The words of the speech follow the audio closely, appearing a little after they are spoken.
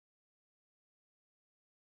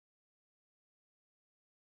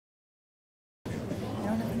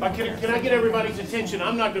Can I get everybody's attention?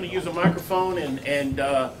 I'm not going to use a microphone and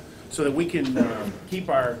so that we can keep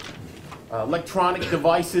our electronic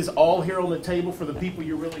devices all here on the table for the people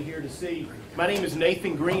you're really here to see. My name is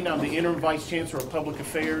Nathan Green. I'm the Interim Vice Chancellor of Public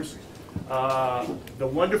Affairs. The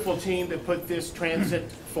wonderful team that put this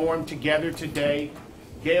transit forum together today,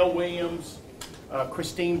 Gail Williams,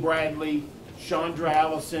 Christine Bradley, Chandra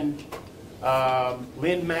Allison,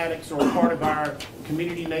 Lynn Maddox are part of our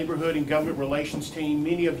community, neighborhood, and government relations team.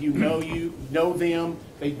 Many of you know them.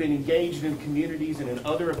 They've been engaged in communities and in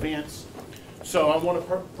other events. So I want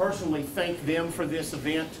to personally thank them for this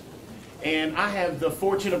event. And I have the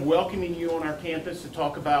fortune of welcoming you on our campus to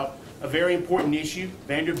talk about a very important issue.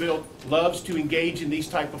 Vanderbilt loves to engage in these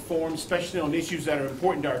type of forums, especially on issues that are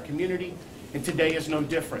important to our community, and today is no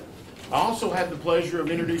different. I also have the pleasure of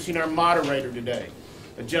introducing our moderator today,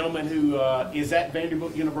 a gentleman who is at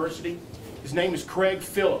Vanderbilt University. His name is Craig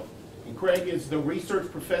Phillip, and Craig is the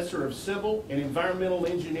Research Professor of Civil and Environmental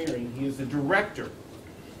Engineering. He is the Director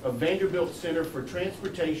of Vanderbilt Center for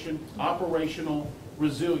Transportation Operational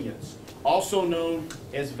Resilience, also known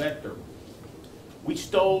as Vector. We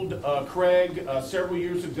stole Craig several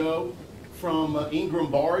years ago from Ingram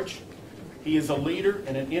Barge. He is a leader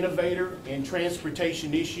and an innovator in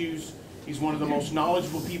transportation issues. He's one of the most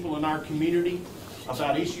knowledgeable people in our community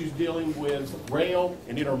about issues dealing with rail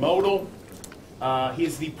and intermodal. He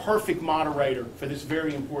is the perfect moderator for this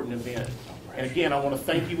very important event. And again, I want to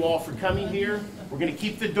thank you all for coming here. We're going to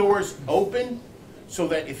keep the doors open so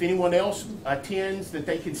that if anyone else attends, that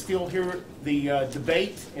they can still hear the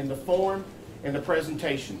debate and the forum and the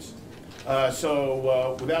presentations.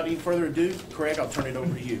 Without any further ado, Craig, I'll turn it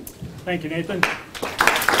over to you. Thank you, Nathan.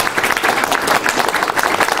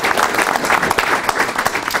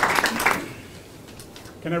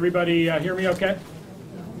 Can everybody hear me okay?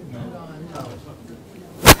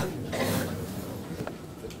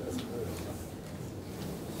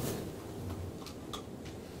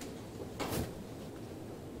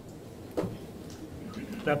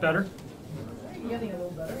 Is that better? Getting a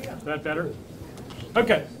little better, yeah. Is that better?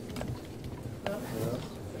 Okay.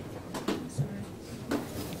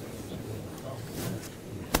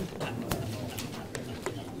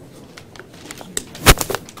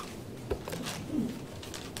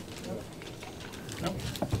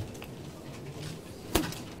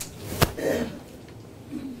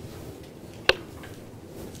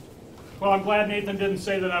 Well, I'm glad Nathan didn't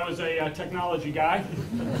say that I was a technology guy.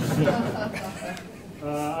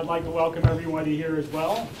 I'd like to welcome everybody here as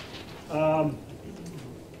well. I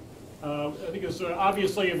think it's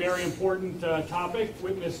obviously a very important topic.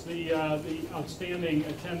 Witness the outstanding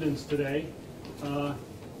attendance today. There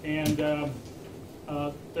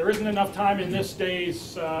isn't enough time in this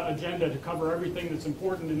day's agenda to cover everything that's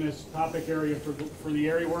important in this topic area for the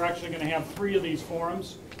area. We're actually going to have 3 of these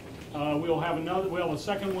forums. We'll have a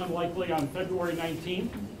second one likely on February 19th,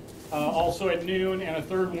 also at noon, and a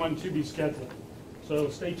third one to be scheduled. So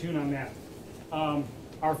stay tuned on that.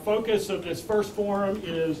 Our focus of this first forum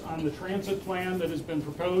is on the transit plan that has been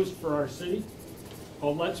proposed for our city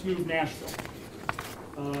called Let's Move Nashville.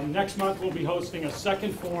 Next month we'll be hosting a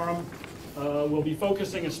second forum. We'll be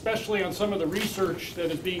focusing especially on some of the research that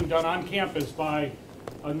is being done on campus by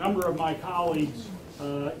a number of my colleagues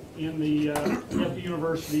at the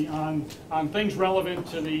university on things relevant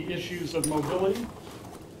to the issues of mobility.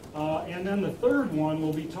 And then the third one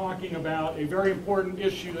will be talking about a very important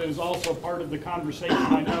issue that is also part of the conversation,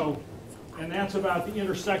 I know, and that's about the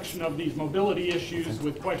intersection of these mobility issues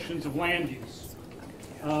with questions of land use.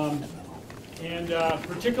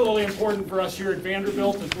 Particularly important for us here at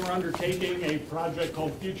Vanderbilt is we're undertaking a project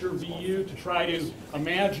called Future VU to try to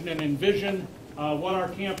imagine and envision what our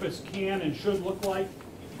campus can and should look like,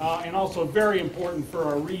 and also very important for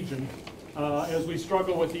our region as we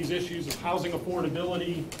struggle with these issues of housing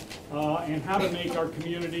affordability and how to make our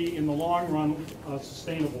community in the long run a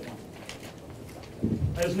sustainable one.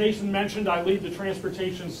 As Nathan mentioned, I lead the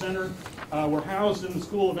Transportation Center. We're housed in the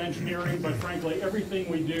School of Engineering, but frankly everything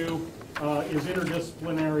we do is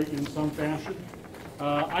interdisciplinary in some fashion.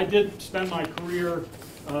 I did spend my career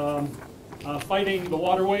fighting the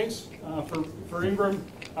waterways for Ingram,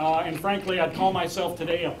 and frankly I'd call myself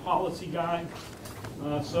today a policy guy.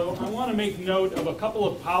 So I want to make note of a couple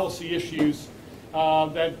of policy issues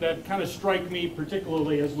that kind of strike me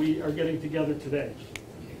particularly as we are getting together today.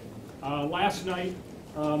 Last night,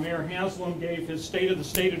 Mayor Haslam gave his State of the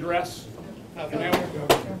State address.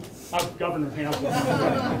 Governor Haslam.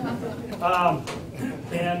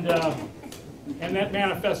 And that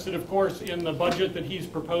manifested, of course, in the budget that he's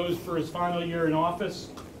proposed for his final year in office.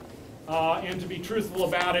 And to be truthful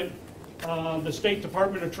about it, the State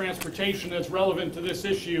Department of Transportation that's relevant to this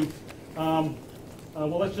issue, well,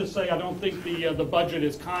 let's just say I don't think the budget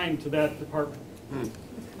is kind to that department.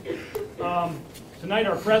 Tonight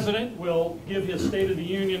our president will give his State of the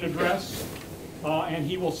Union address, and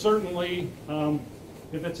he will certainly,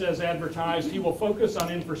 if it says advertised, he will focus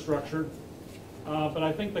on infrastructure. But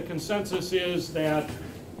I think the consensus is that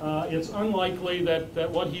it's unlikely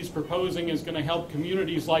that what he's proposing is going to help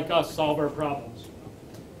communities like us solve our problems.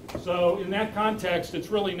 So in that context, it's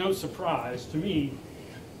really no surprise to me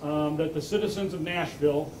that the citizens of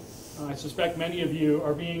Nashville, I suspect many of you,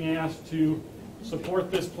 are being asked to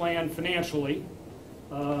support this plan financially.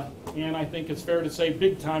 And I think it's fair to say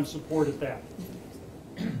big time support at that.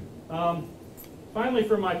 Finally,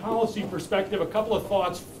 from my policy perspective, a couple of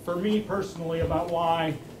thoughts for me personally about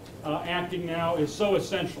why acting now is so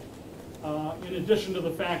essential. In addition to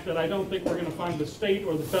the fact that I don't think we're going to find the state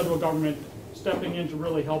or the federal government stepping in to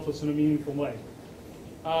really help us in a meaningful way.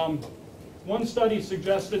 One study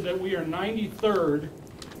suggested that we are 93rd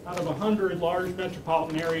out of 100 large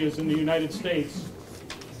metropolitan areas in the United States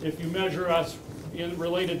if you measure us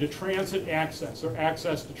related to transit access or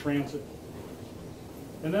access to transit.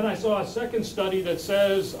 And then I saw a second study that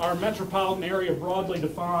says our metropolitan area, broadly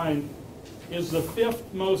defined, is the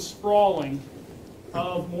 5th most sprawling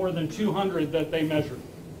of more than 200 that they measured.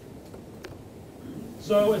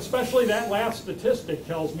 So especially that last statistic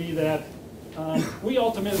tells me that we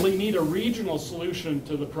ultimately need a regional solution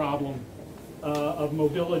to the problem of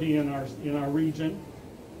mobility in our region.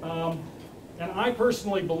 And I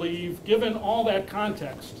personally believe, given all that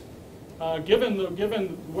context, given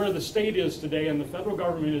where the state is today and the federal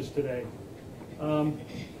government is today,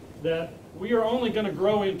 that we are only going to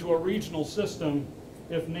grow into a regional system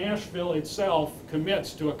if Nashville itself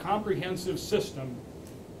commits to a comprehensive system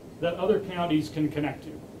that other counties can connect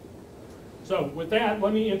to. So with that,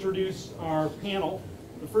 let me introduce our panel.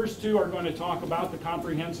 The first two are going to talk about the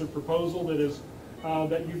comprehensive proposal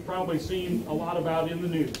that you've probably seen a lot about in the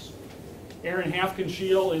news. Erin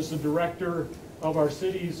Hafkenschiel is the director of our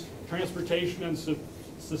city's Transportation and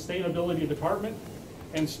Sustainability Department,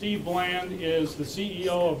 and Steve Bland is the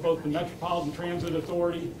CEO of both the Metropolitan Transit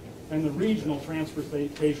Authority and the Regional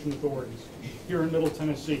Transportation Authorities here in Middle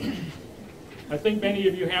Tennessee. I think many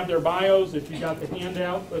of you have their bios if you got the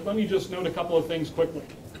handout, but let me just note a couple of things quickly.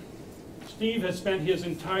 Steve has spent his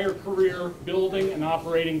entire career building and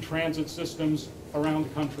operating transit systems around the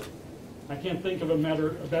country. I can't think of a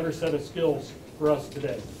better set of skills for us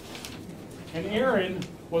today. And Erin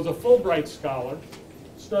was a Fulbright scholar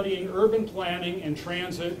studying urban planning and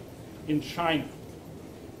transit in China.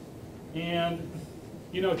 And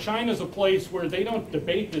you know, China's a place where they don't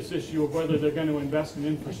debate this issue of whether they're going to invest in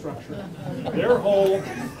infrastructure. Their whole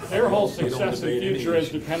success and future is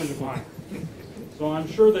dependent upon it. So I'm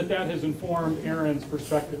sure that has informed Erin's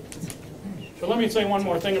perspective. But let me say one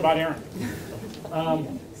more thing about Erin.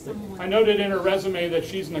 I noted in her resume that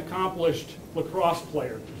she's an accomplished lacrosse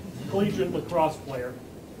player, collegiate lacrosse player.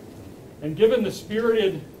 And given the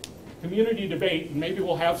spirited community debate, and maybe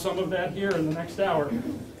we'll have some of that here in the next hour,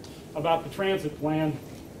 about the transit plan,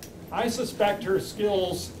 I suspect her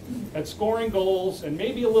skills at scoring goals and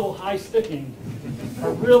maybe a little high sticking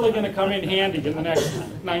are really going to come in handy in the next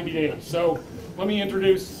 90 days. So let me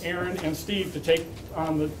introduce Erin and Steve to take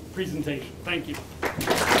on the presentation. Thank you.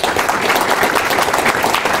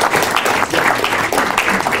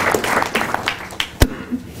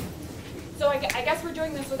 So I guess we're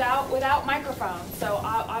doing this without microphones, so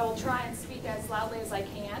I will try and speak as loudly as I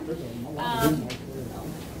can.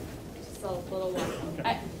 Just a little one.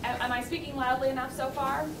 Am I speaking loudly enough so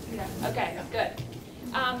far? Yeah. Okay, good.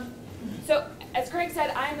 So as Craig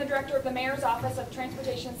said, I am the director of the Mayor's Office of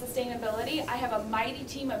Transportation and Sustainability. I have a mighty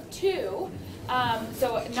team of 2,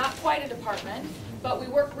 so not quite a department, but we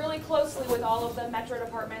work really closely with all of the metro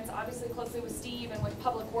departments, obviously closely with Steve and with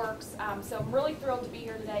Public Works. So I'm really thrilled to be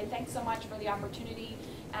here today. Thanks so much for the opportunity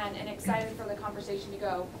and excited for the conversation to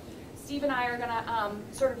go. Steve and I are going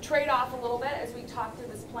to sort of trade off a little bit as we talk through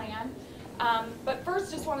this plan. But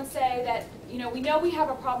first, just want to say that we know we have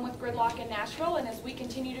a problem with gridlock in Nashville, and as we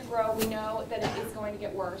continue to grow, we know that it is going to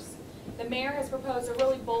get worse. The mayor has proposed a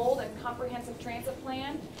really bold and comprehensive transit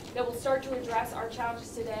plan that will start to address our challenges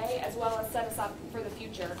today, as well as set us up for the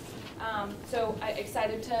future. So I'm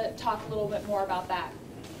excited to talk a little bit more about that.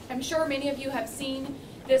 I'm sure many of you have seen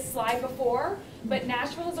this slide before, but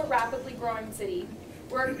Nashville is a rapidly growing city,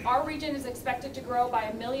 where our region is expected to grow by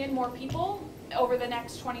 1 million more people over the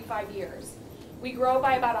next 25 years. We grow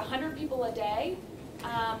by about 100 people a day,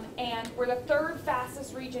 and we're the 3rd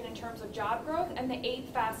fastest region in terms of job growth and the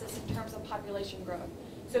 8th fastest in terms of population growth.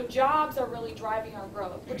 So jobs are really driving our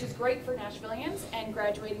growth, which is great for Nashvillians and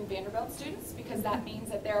graduating Vanderbilt students, because that means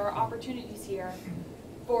that there are opportunities here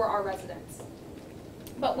for our residents.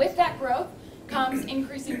 But with that growth comes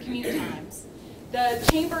increasing commute times. The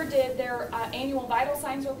Chamber did their annual vital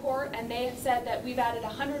signs report, and they have said that we've added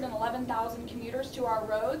 111,000 commuters to our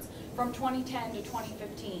roads from 2010 to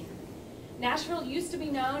 2015. Nashville used to be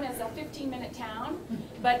known as a 15-minute town,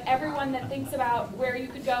 but everyone that thinks about where you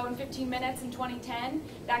could go in 15 minutes in 2010,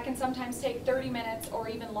 that can sometimes take 30 minutes or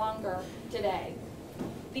even longer today.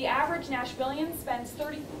 The average Nashvillian spends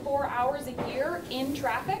 34 hours a year in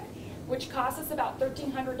traffic, which costs us about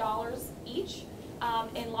 $1,300 each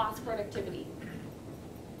in lost productivity.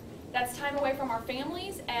 That's time away from our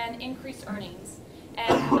families and increased earnings.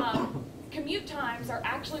 And commute times are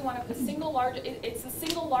actually one of the single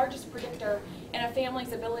largest predictor in a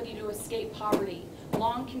family's ability to escape poverty.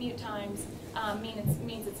 Long commute times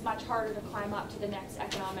means it's much harder to climb up to the next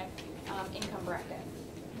economic income bracket.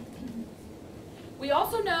 We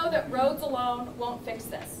also know that roads alone won't fix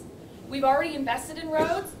this. We've already invested in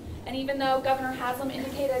roads, and even though Governor Haslam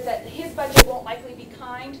indicated that his budget won't likely be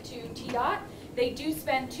kind to TDOT, they do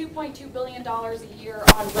spend $2.2 billion a year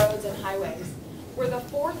on roads and highways. We're the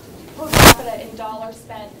fourth per capita in dollars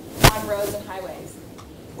spent on roads and highways.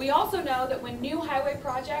 We also know that when new highway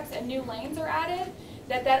projects and new lanes are added,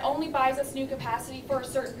 that only buys us new capacity for a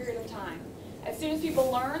certain period of time. As soon as people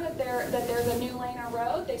learn that there's a new lane or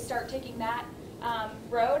road, they start taking that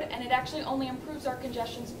road, and it actually only improves our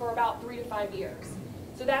congestions for about 3 to 5 years.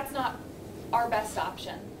 So that's not our best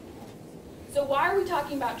option. So why are we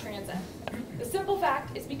talking about transit? The simple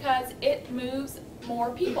fact is because it moves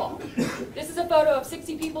more people. This is a photo of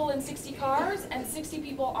 60 people in 60 cars and 60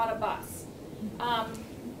 people on a bus.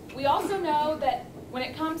 We also know that when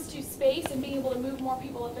it comes to space and being able to move more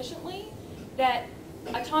people efficiently, that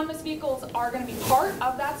autonomous vehicles are going to be part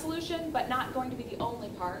of that solution, but not going to be the only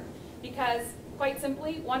part. Because, quite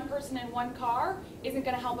simply, one person in one car isn't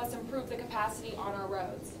going to help us improve the capacity on our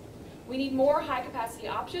roads. We need more high-capacity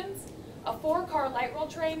options. A 4-car light rail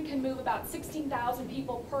train can move about 16,000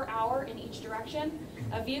 people per hour in each direction.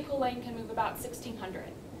 A vehicle lane can move about 1,600.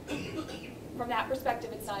 From that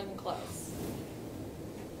perspective, it's not even close.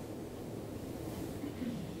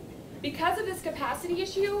 Because of this capacity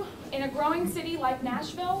issue, in a growing city like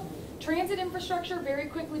Nashville, transit infrastructure very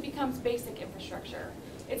quickly becomes basic infrastructure.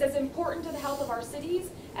 It's as important to the health of our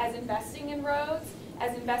cities as investing in roads,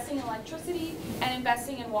 as investing in electricity, and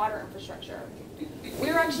investing in water infrastructure.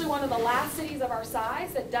 We're actually one of the last cities of our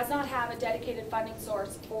size that does not have a dedicated funding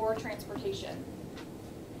source for transportation.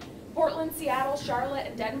 Portland, Seattle, Charlotte,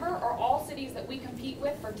 and Denver are all cities that we compete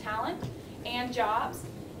with for talent and jobs,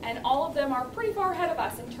 and all of them are pretty far ahead of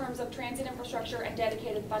us in terms of transit infrastructure and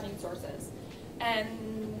dedicated funding sources.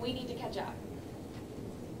 And we need to catch up.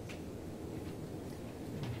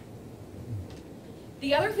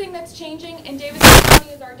 The other thing that's changing in Davidson County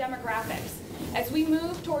is our demographics. As we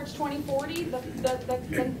move towards 2040, the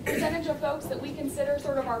percentage of folks that we consider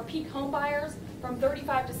sort of our peak home buyers from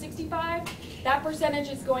 35 to 65, that percentage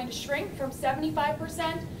is going to shrink from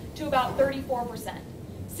 75% to about 34%.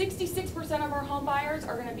 66% of our home buyers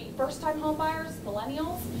are going to be first-time home buyers,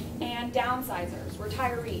 millennials, and downsizers,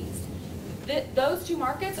 retirees. Those two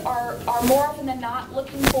markets are more often than not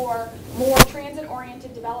looking for more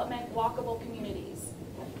transit-oriented development, walkable communities.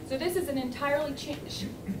 So this is an entirely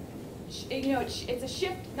it's a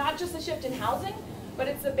shift, not just a shift in housing, but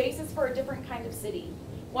it's the basis for a different kind of city.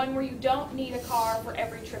 One where you don't need a car for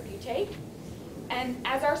every trip you take. And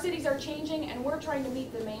as our cities are changing and we're trying to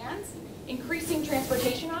meet demands, increasing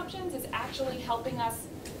transportation options is actually helping us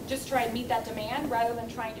just try and meet that demand rather than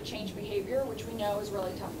trying to change behavior, which we know is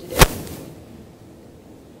really tough to do.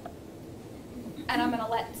 And I'm going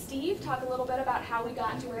to let Steve talk a little bit about how we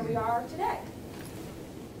got to where we are today.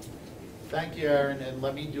 Thank you, Erin, and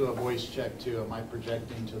let me do a voice check too. Am I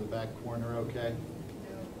projecting to the back corner okay?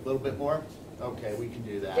 A little bit more? Okay, we can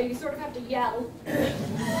do that. Yeah, you sort of have to yell.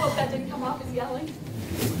 Hope that didn't come off as yelling.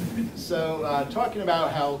 So talking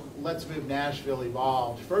about how Let's Move Nashville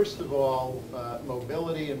evolved, first of all,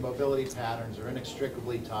 mobility and mobility patterns are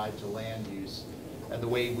inextricably tied to land use and the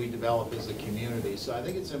way we develop as a community. So I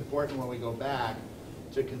think it's important when we go back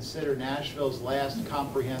to consider Nashville's last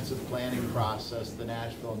comprehensive planning process, the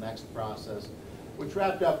Nashville Next process, which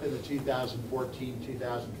wrapped up in the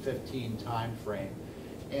 2014-2015 timeframe.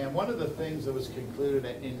 And one of the things that was concluded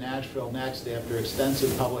in Nashville Next after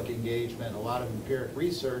extensive public engagement, a lot of empiric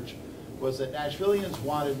research, was that Nashvillians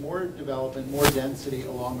wanted more development, more density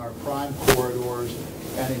along our prime corridors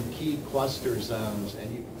and in key cluster zones.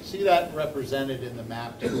 And you see that represented in the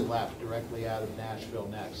map to the left, directly out of Nashville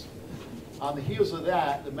Next. On the heels of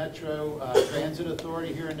that, the Metro Transit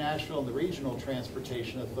Authority here in Nashville and the Regional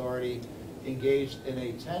Transportation Authority engaged in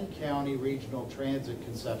a 10-county regional transit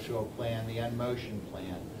conceptual plan, the N-Motion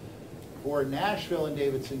Plan. For Nashville and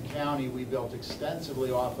Davidson County, we built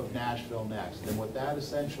extensively off of Nashville Next. And what that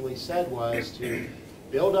essentially said was to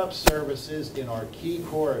build up services in our key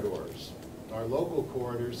corridors, our local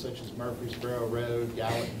corridors such as Murfreesboro Road,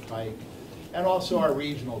 Gallatin Pike, and also our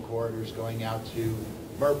regional corridors going out to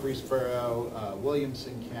Murfreesboro,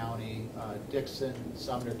 Williamson County, Dixon,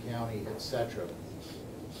 Sumner County, etc.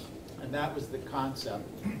 And that was the concept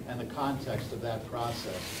and the context of that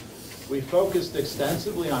process. We focused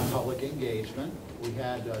extensively on public engagement. We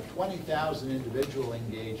had 20,000 individual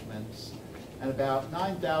engagements and about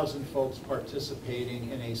 9,000 folks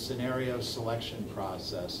participating in a scenario selection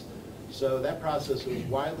process. So that process was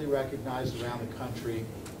widely recognized around the country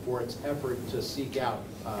for its effort to seek out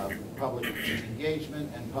public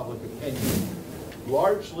engagement and public opinion.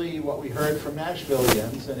 Largely what we heard from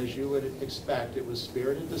Nashvillians, and as you would expect, it was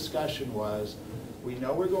spirited discussion, was we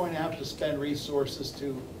know we're going to have to spend resources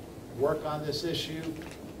to work on this issue.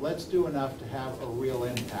 Let's do enough to have a real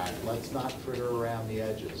impact. Let's not fritter around the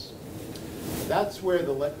edges. That's where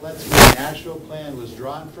the Let's Move Nashville plan was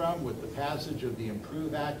drawn from, with the passage of the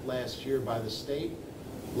Improve Act last year by the state.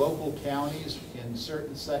 Local counties in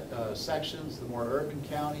certain sections, the more urban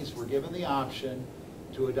counties, were given the option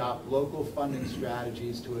to adopt local funding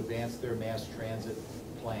strategies to advance their mass transit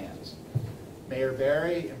plans. Mayor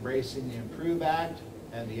Barry, embracing the Improve Act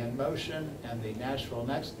and the N-Motion and the Nashville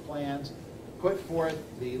Next plans, put forth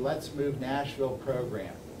the Let's Move Nashville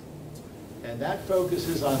program. And that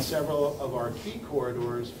focuses on several of our key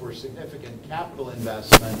corridors for significant capital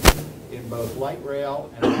investment in both light rail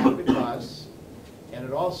and rapid bus. And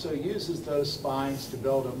it also uses those spines to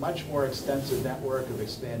build a much more extensive network of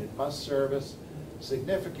expanded bus service,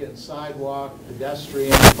 significant sidewalk,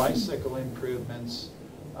 pedestrian, bicycle improvements,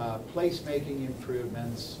 placemaking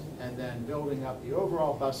improvements, and then building up the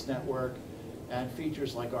overall bus network and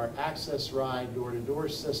features like our Access Ride door-to-door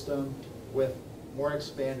system with more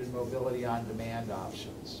expanded mobility on demand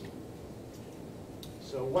options.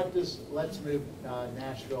 So what does Let's Move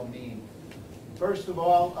Nashville mean? First of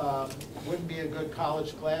all, wouldn't be a good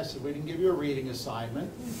college class if we didn't give you a reading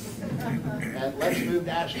assignment. At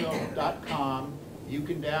letsmovenashville.com, you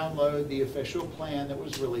can download the official plan that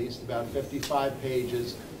was released, about 55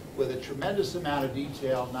 pages, with a tremendous amount of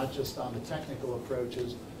detail, not just on the technical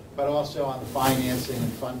approaches, but also on the financing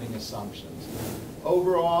and funding assumptions.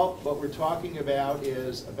 Overall, what we're talking about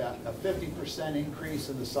is about a 50% increase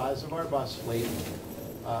in the size of our bus fleet,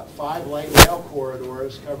 5 light rail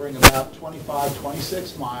corridors covering about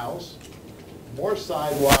 26 miles, more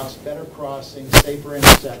sidewalks, better crossings, safer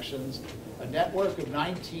intersections, a network of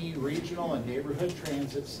 19 regional and neighborhood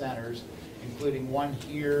transit centers, including one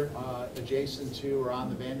here adjacent to or on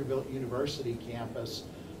the Vanderbilt University campus,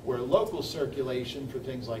 where local circulation for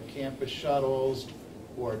things like campus shuttles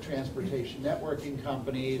or transportation networking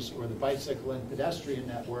companies or the bicycle and pedestrian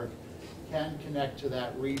network can connect to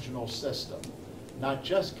that regional system. Not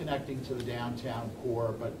just connecting to the downtown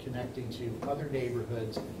core, but connecting to other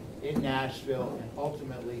neighborhoods in Nashville and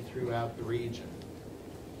ultimately throughout the region.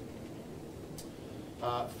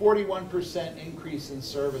 41% increase in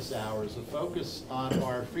service hours, a focus on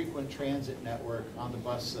our frequent transit network on the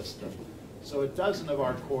bus system. So a dozen of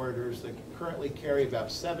our corridors that currently carry about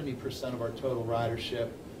 70% of our total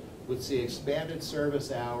ridership would see expanded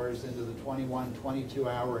service hours into the 21, 22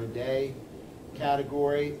 hour a day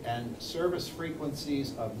category, and service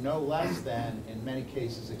frequencies of no less than, in many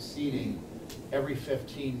cases exceeding, every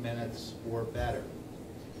 15 minutes or better.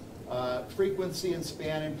 Frequency and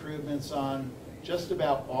span improvements on just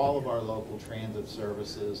about all of our local transit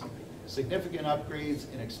services. Significant upgrades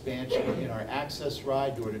and expansion in our Access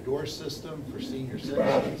Ride door-to-door system for senior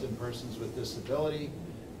citizens and persons with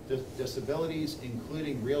disabilities,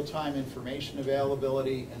 including real-time information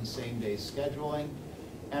availability and same-day scheduling,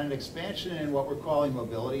 and an expansion in what we're calling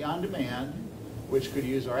mobility on demand, which could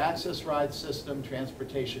use our Access Ride system,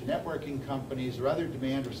 transportation networking companies, or other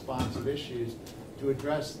demand-responsive issues to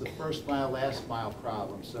address the first mile, last mile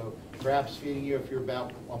problem. So perhaps feeding you if you're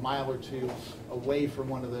about a mile or two away from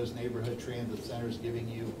one of those neighborhood transit centers, giving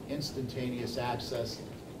you instantaneous access,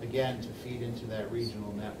 again, to feed into that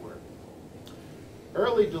regional network.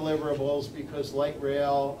 Early deliverables, because light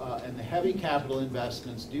rail and the heavy capital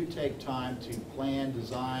investments do take time to plan,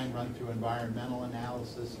 design, run through environmental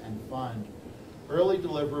analysis, and fund. Early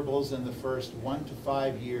deliverables in the first 1 to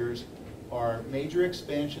 5 years are major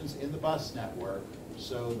expansions in the bus network,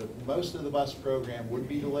 so that most of the bus program would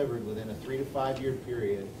be delivered within a 3 to 5 year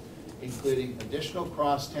period, including additional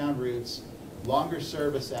crosstown routes, longer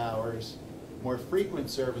service hours, more frequent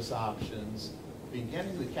service options,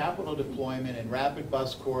 beginning the capital deployment in rapid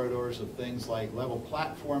bus corridors of things like level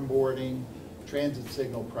platform boarding, transit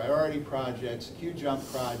signal priority projects, queue jump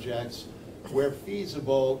projects, where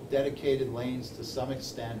feasible, dedicated lanes to some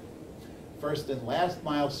extent, first and last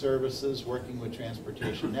mile services, working with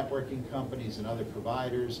transportation networking companies and other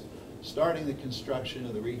providers, starting the construction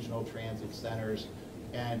of the regional transit centers,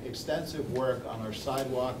 and extensive work on our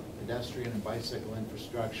sidewalk, pedestrian, and bicycle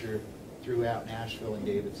infrastructure throughout Nashville and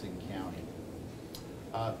Davidson County.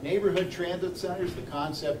 Neighborhood transit centers, the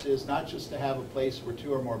concept is not just to have a place where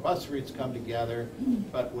 2 or more bus routes come together,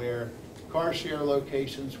 but where car share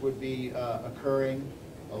locations would be occurring,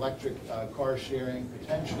 electric car sharing,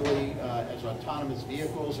 potentially as autonomous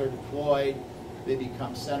vehicles are deployed, they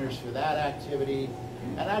become centers for that activity,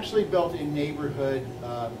 and actually built in neighborhood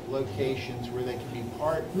locations where they can be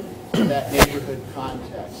part of that neighborhood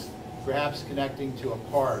context, perhaps connecting to a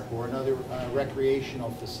park or another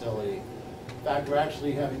recreational facility. In fact, we're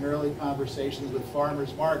actually having early conversations with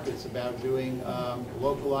farmers markets about doing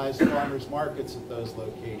localized farmers markets at those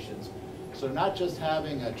locations. So not just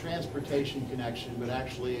having a transportation connection, but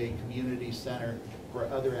actually a community center for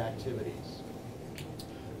other activities.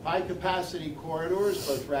 High capacity corridors,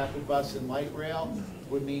 both rapid bus and light rail,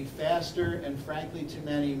 would mean faster and, frankly, to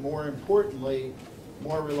many, more importantly,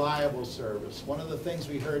 more reliable service. One of the things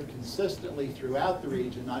we heard consistently throughout the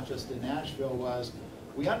region, not just in Nashville, was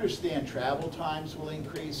we understand travel times will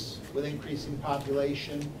increase with increasing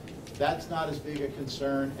population. That's not as big a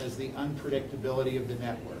concern as the unpredictability of the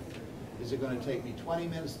network. Is it going to take me 20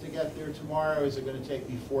 minutes to get there tomorrow? Is it going to take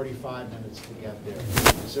me 45 minutes to get there?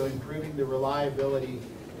 So improving the reliability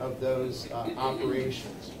of those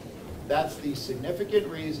operations. That's the significant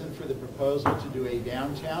reason for the proposal to do a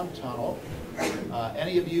downtown tunnel.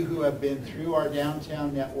 Any of you who have been through our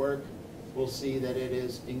downtown network will see that it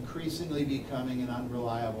is increasingly becoming an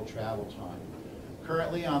unreliable travel time.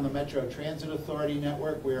 Currently on the Metro Transit Authority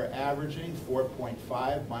network, we are averaging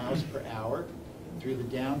 4.5 miles per hour through the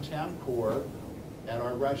downtown core at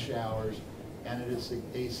our rush hours, and it is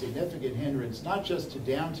a significant hindrance, not just to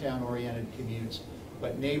downtown-oriented commutes,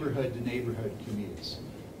 but neighborhood-to-neighborhood commutes.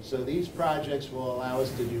 So these projects will allow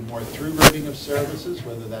us to do more through routing of services,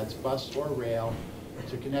 whether that's bus or rail,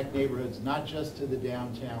 to connect neighborhoods not just to the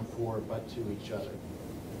downtown core, but to each other.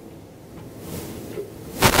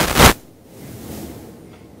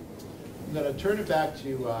 I'm going to turn it back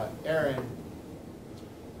to Erin,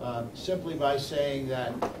 simply by saying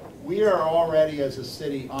that we are already, as a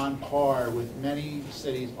city, on par with many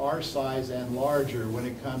cities our size and larger when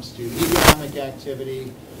it comes to economic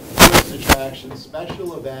activity, tourist attractions,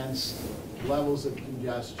 special events, levels of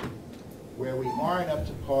congestion. Where we aren't up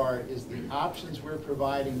to par is the options we're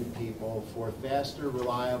providing to people for faster,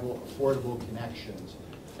 reliable, affordable connections.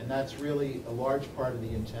 And that's really a large part of the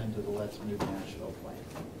intent of the Let's Move Nashville plan.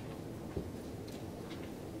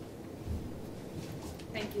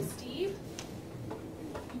 Thank you, Steve.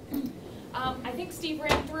 I think Steve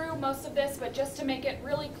ran through most of this, but just to make it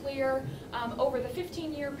really clear, over the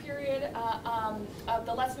 15-year period of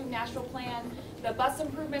the Let's Move Nashville plan, the bus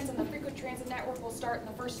improvements and the frequent transit network will start in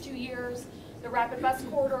the first 2 years. The rapid bus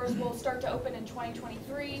corridors will start to open in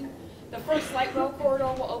 2023. The first light rail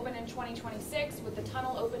corridor will open in 2026, with the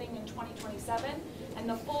tunnel opening in 2027, and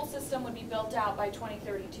the full system would be built out by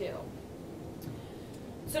 2032.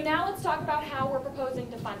 So now let's talk about how we're proposing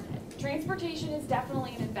to fund it. Transportation is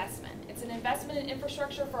definitely an investment. It's an investment in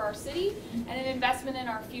infrastructure for our city and an investment in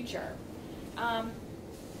our future.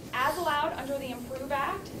 As allowed under the Improve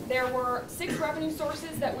Act, there were 6 revenue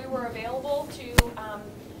sources that we were available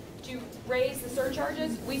to raise the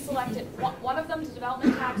surcharges. We selected one of them. The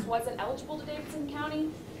development tax wasn't eligible to Davidson County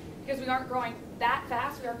because we aren't growing that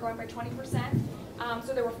fast. We are growing by 20%.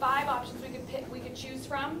 So there were 5 options we could choose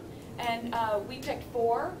from, and we picked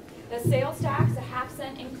 4. The sales tax, a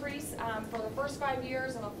half-cent increase for the first 5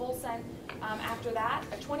 years and a full cent after that.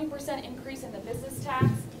 A 20% increase in the business tax.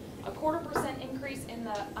 A 1/4% increase in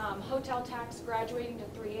the hotel tax graduating to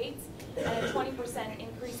 3/8, and a 20%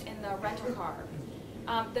 increase in the rental car.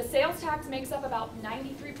 The sales tax makes up about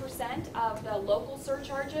 93% of the local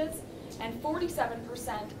surcharges, and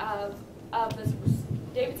 47% of the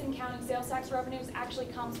Davidson County sales tax revenues actually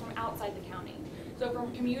comes from outside the county, so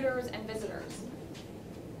from commuters and visitors.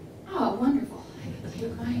 Oh, wonderful. I can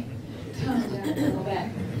take my tone down a little bit.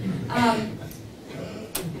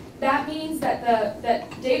 That means that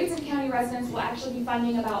that Davidson County residents will actually be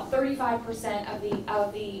funding about 35% of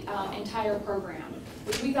the entire program,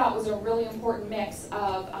 which we thought was a really important mix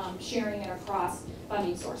of sharing it across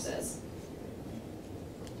funding sources.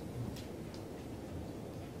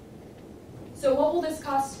 So what will this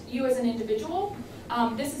cost you as an individual?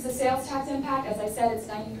 This is the sales tax impact. As I said, it's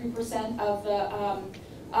 93%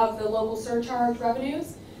 of the local surcharge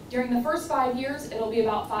revenues. During the first 5 years, it'll be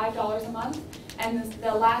about $5 a month, and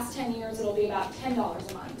the last 10 years, it'll be about $10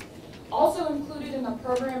 a month. Also included in the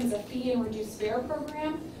program is a fee and reduced fare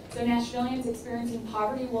program. So Nashvillians experiencing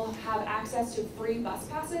poverty will have access to free bus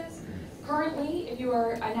passes. Currently, if you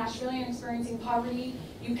are a Nashvillian experiencing poverty,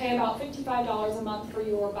 you pay about $55 a month for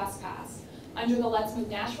your bus pass. Under the Let's Move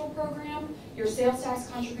Nashville program, your sales tax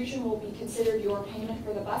contribution will be considered your payment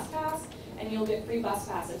for the bus pass, and you'll get free bus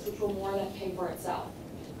passes, which will more than pay for itself.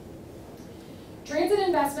 Transit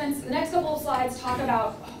investments, the next couple of slides talk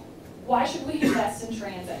about why should we invest in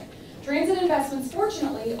transit. Transit investments,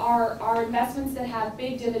 fortunately, are investments that have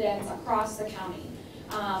big dividends across the county,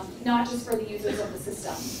 not just for the users of the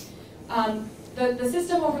system. The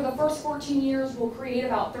system over the first 14 years will create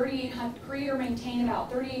or maintain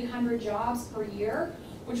about 3,800 jobs per year,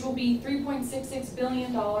 which will be $3.66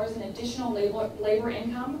 billion in additional labor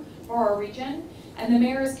income for our region. And the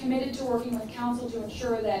mayor is committed to working with council to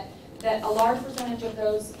ensure that a large percentage of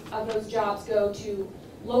those jobs go to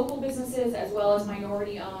local businesses as well as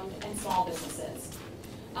minority-owned and small businesses.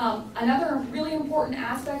 Another really important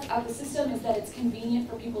aspect of the system is that it's convenient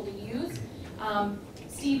for people to use.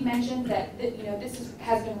 Steve mentioned that this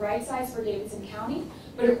has been right-sized for Davidson County,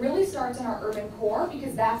 but it really starts in our urban core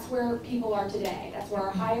because that's where people are today. That's where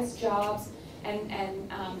our highest jobs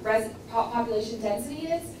and population density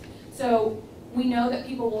is. So we know that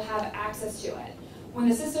people will have access to it. When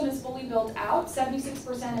the system is fully built out,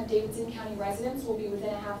 76% of Davidson County residents will be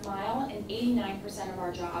within a half mile, and 89% of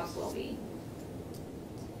our jobs will be.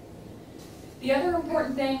 The other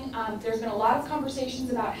important thing, there's been a lot of conversations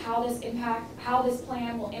about how this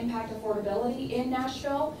plan will impact affordability in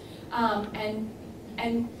Nashville, and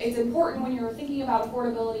it's important when you're thinking about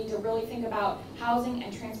affordability to really think about housing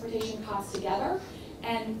and transportation costs together.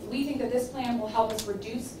 And we think that this plan will help us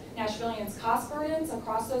reduce Nashvillians' cost burdens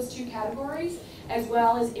across those two categories, as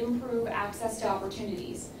well as improve access to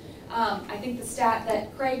opportunities. I think the stat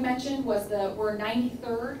that Craig mentioned was we're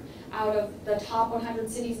 93rd out of the top 100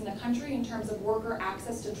 cities in the country in terms of worker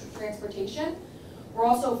access to transportation. We're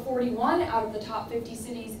also 41 out of the top 50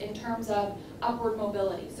 cities in terms of upward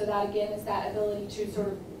mobility. So that again is that ability to sort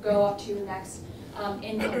of go up to your next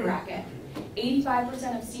income bracket.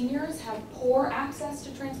 85% of seniors have poor access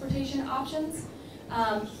to transportation options,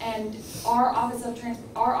 and our Office of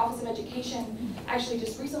Education actually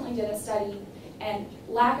just recently did a study, and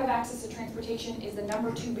lack of access to transportation is the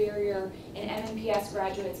 #2 barrier in MNPS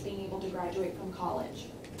graduates being able to graduate from college.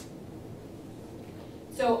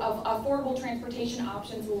 So affordable transportation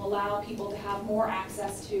options will allow people to have more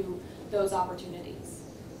access to those opportunities.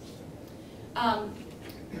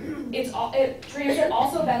 Transit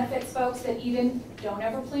also benefits folks that even don't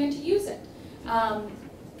ever plan to use it.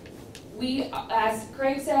 As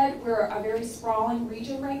Craig said, we're a very sprawling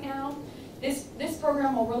region right now. This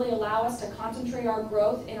program will really allow us to concentrate our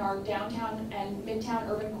growth in our downtown and midtown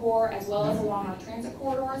urban core, as well as along our transit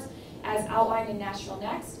corridors, as outlined in Nashville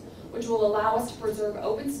Next, which will allow us to preserve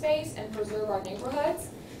open space and preserve our neighborhoods.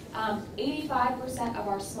 85% of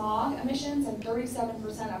our smog emissions and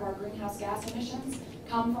 37% of our greenhouse gas emissions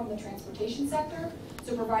come from the transportation sector,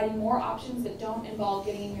 so providing more options that don't involve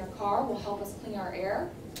getting in your car will help us clean our air.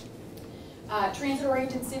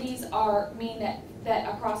 Transit-oriented cities mean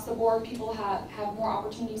that across the board people have more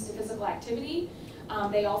opportunities to physical activity.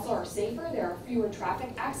 They also are safer, there are fewer traffic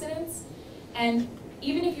accidents, and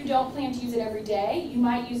even if you don't plan to use it every day, you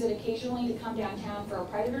might use it occasionally to come downtown for a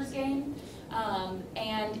Predators game.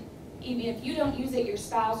 And even if you don't use it, your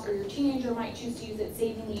spouse or your teenager might choose to use it,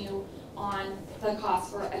 saving you on the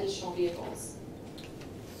cost for additional vehicles.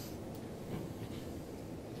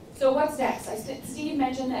 So what's next? Steve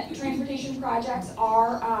mentioned that transportation projects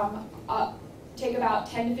take about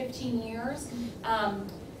 10 to 15 years.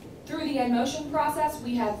 Through the in-motion process,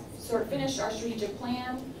 we have sort of finished our strategic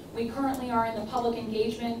plan. We currently are in the public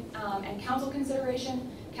engagement and council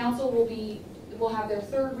consideration. Council will have their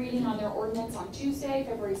third reading on their ordinance on Tuesday,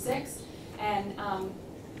 February 6th, and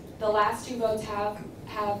the last two votes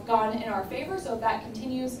have gone in our favor, so if that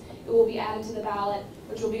continues, it will be added to the ballot,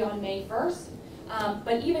 which will be on May 1st.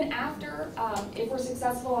 But even after, if we're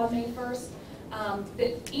successful on May 1st,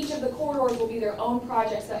 each of the corridors will be their own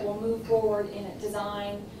projects that will move forward in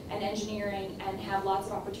design and engineering and have lots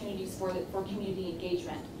of opportunities for community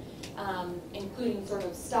engagement, including sort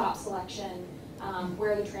of stop selection,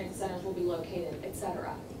 where the transit centers will be located,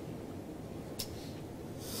 etc.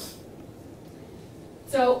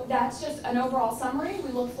 So that's just an overall summary.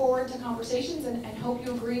 We look forward to conversations and hope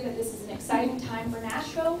you agree that this is an exciting time for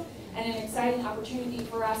Nashville. and an exciting opportunity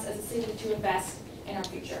for us as a city to invest in our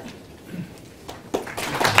future.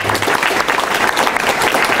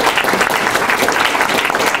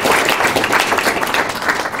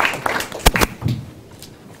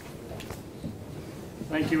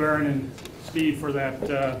 Thank you, Erin and Steve, for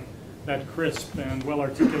that crisp and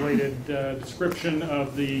well-articulated description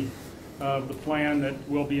of the plan that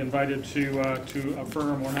we'll be invited to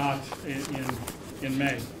affirm or not in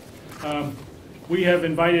May. We have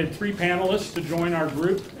invited 3 panelists to join our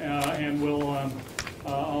group, and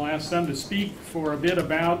I'll ask them to speak for a bit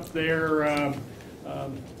about their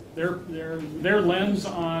lens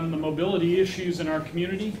on the mobility issues in our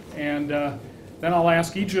community, and then I'll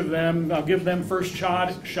ask each of them, I'll give them first shot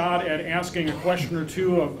at asking a question or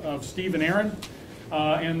two of Steve and Erin,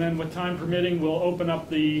 and then with time permitting, we'll open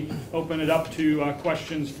it up to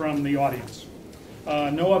questions from the audience.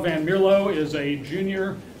 Noah Van Mierlo is a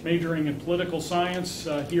junior majoring in political science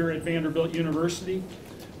here at Vanderbilt University.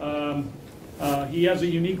 He has a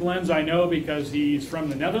unique lens, I know, because he's from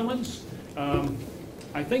the Netherlands.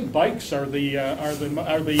 I think bikes are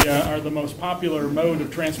the most popular mode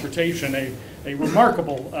of transportation. A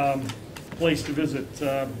remarkable place to visit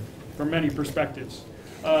from many perspectives.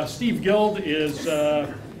 Steve Gild is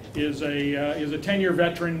a 10-year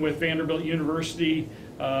veteran with Vanderbilt University.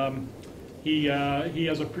 He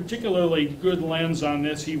has a particularly good lens on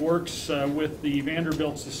this. He works with the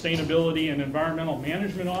Vanderbilt Sustainability and Environmental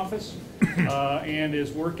Management Office and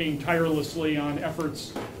is working tirelessly on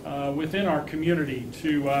efforts within our community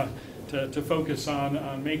to focus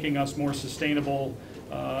on making us more sustainable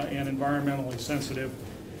and environmentally sensitive.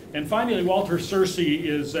 And finally, Walter Searcy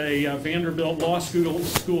is a Vanderbilt Law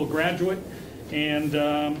School graduate and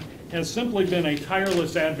has simply been a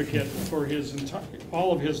tireless advocate for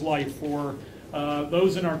all of his life for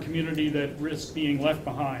those in our community that risk being left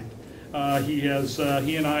behind. He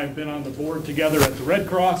and I have been on the board together at the Red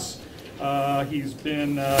Cross. He's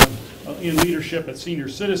been in leadership at Senior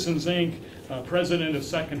Citizens, Inc., president of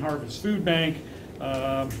Second Harvest Food Bank,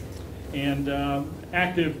 and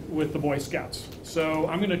active with the Boy Scouts. So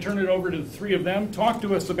I'm going to turn it over to the 3 of them. Talk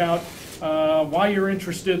to us about why you're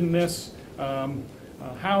interested in this,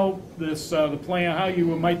 how the plan, how you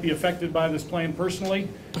might be affected by this plan personally,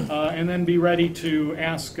 and then be ready to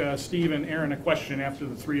ask Steve and Erin a question after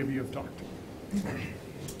the 3 of you have talked.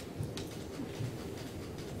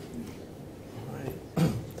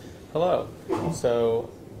 Hello. So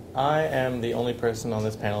I am the only person on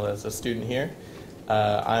this panel that's a student here.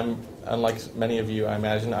 Unlike many of you, I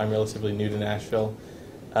imagine, I'm relatively new to Nashville,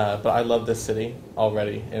 but I love this city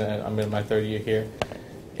already, and I'm in my 3rd year here.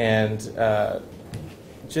 And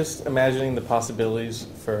just imagining the possibilities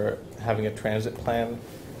for having a transit plan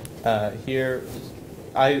here.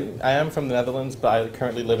 I am from the Netherlands, but I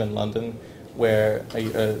currently live in London, where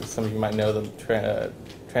some of you might know the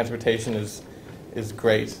transportation is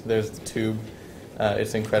great. There's the tube.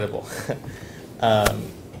 It's incredible.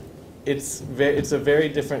 It's a very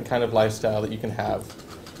different kind of lifestyle that you can have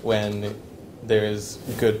when there is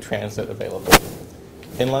good transit available.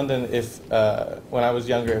 In London, when I was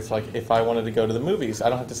younger, if I wanted to go to the movies, I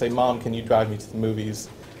don't have to say, "Mom, can you drive me to the movies?"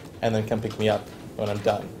 and then come pick me up when I'm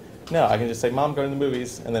done. No, I can just say, "Mom, go to the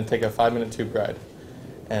movies," and then take a 5-minute tube ride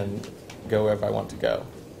and go wherever I want to go.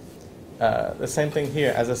 The same thing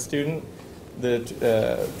here. As a student,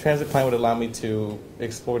 the transit plan would allow me to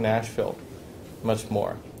explore Nashville much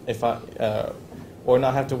more. Or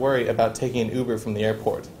not have to worry about taking an Uber from the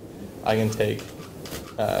airport. I can take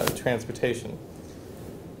transportation.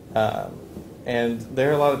 And there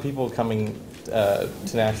are a lot of people coming to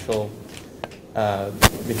Nashville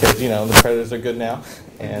because, the Predators are good now,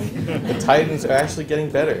 and the Titans are actually getting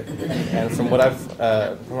better. And from what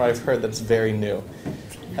I've heard, that's very new.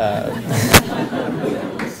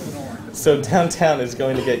 So downtown is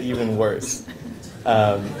going to get even worse.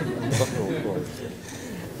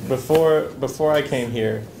 Before I came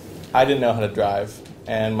here, I didn't know how to drive,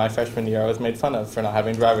 and my freshman year I was made fun of for not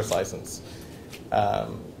having a driver's license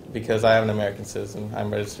because I am an American citizen.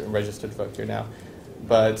 I'm a registered voter here now.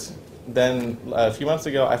 But then a few months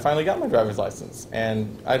ago, I finally got my driver's license,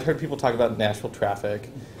 and I'd heard people talk about Nashville traffic,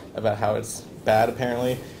 about how it's bad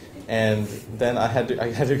apparently, and then I had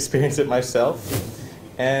to experience it myself.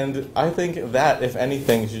 And I think that, if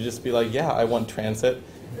anything, should just be like, yeah, I want transit.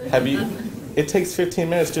 It takes 15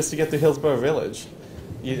 minutes just to get to Hillsborough Village.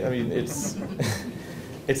 It's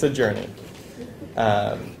it's a journey.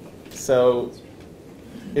 So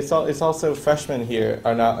it's also freshmen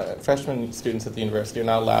students at the university are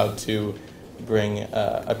not allowed to bring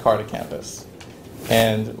a car to campus.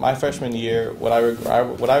 And my freshman year, what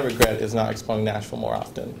I regret is not exploring Nashville more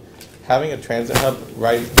often. having a transit hub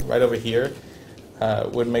right over here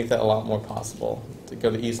would make that a lot more possible. To go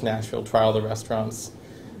to East Nashville, try all the restaurants,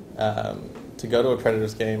 to go to a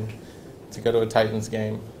Predators game, to go to a Titans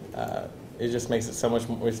game. It just makes it so much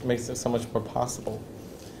more possible.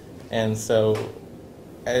 And so,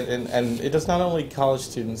 and it is not only college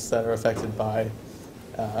students that are affected by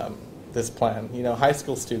this plan. You know, high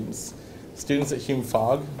school students at Hume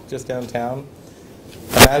Fogg, just downtown.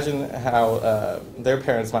 Imagine how their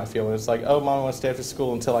parents might feel when it's like, oh, Mom, I want to stay after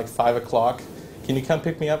school until like 5 o'clock. Can you come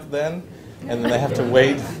pick me up then? And then they have to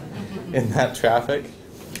wait in that traffic.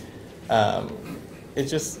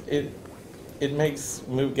 It makes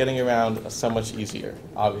getting around so much easier,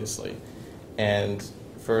 obviously. And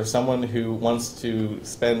for someone who wants to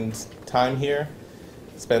spend time here,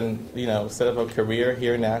 set up a career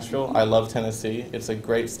here in Nashville, I love Tennessee. It's a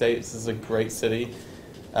great state. This is a great city.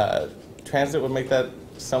 Transit would make that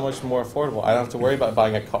so much more affordable. I don't have to worry about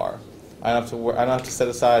buying a car. I don't have to set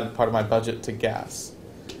aside part of my budget to gas.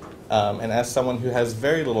 And as someone who has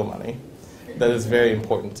very little money, that is very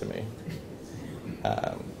important to me.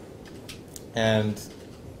 And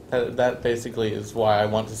that basically is why I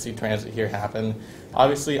want to see transit here happen.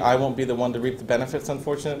 Obviously, I won't be the one to reap the benefits,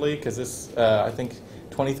 unfortunately, because this, I think,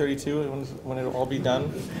 2032 when it'll all be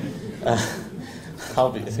done.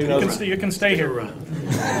 I'll be. Who knows? You can stay here.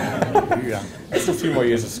 It's a few more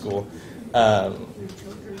years of school.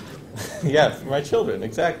 Yeah, for my children,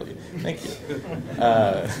 exactly. Thank you.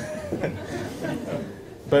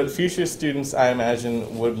 But future students, I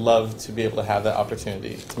imagine, would love to be able to have that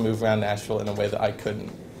opportunity to move around Nashville in a way that I couldn't.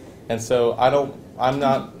 And so I'm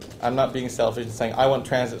not being selfish and saying I want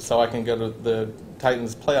transit so I can go to the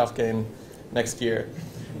Titans playoff game next year.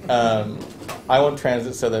 I want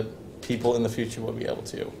transit so that people in the future will be able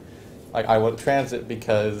to. Like, I want transit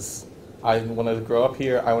because I want to grow up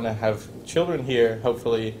here. I want to have children here,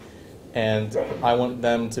 hopefully, and I want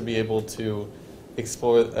them to be able to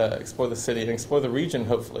explore the city and explore the region,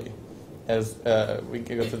 hopefully, as we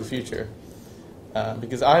go through the future.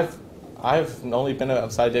 Because I've only been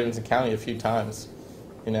outside Davidson County a few times.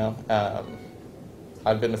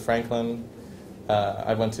 I've been to Franklin.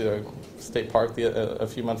 I went to a state park a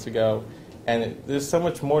few months ago, and there's so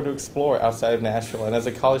much more to explore outside of Nashville. And as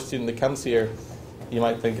a college student that comes here, you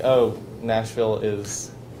might think, oh, Nashville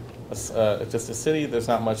is just a city. There's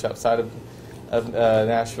not much outside of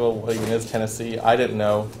Nashville. What even is Tennessee? I didn't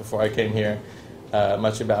know before I came here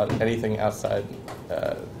much about anything outside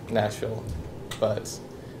Nashville, but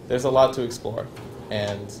there's a lot to explore.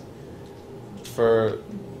 And for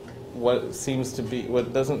what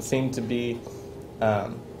doesn't seem to be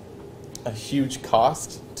a huge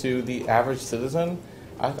cost to the average citizen,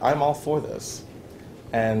 I'm all for this.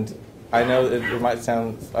 And I know it might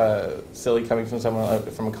sound silly coming from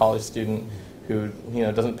from a college student who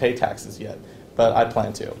doesn't pay taxes yet, but I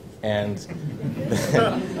plan to. And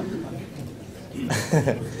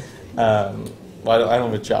well, I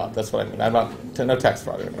don't have a job. That's what I mean. I'm not no tax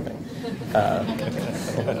fraud or anything.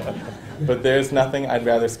 But there's nothing I'd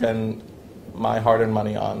rather spend my hard-earned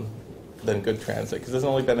money on than good transit, because it doesn't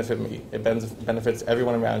only benefit me; it benefits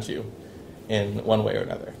everyone around you in one way or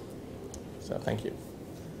another. So, thank you.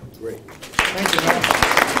 Great. Thank you, Matt.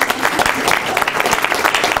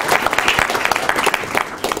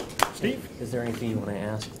 Steve? Is there anything you want to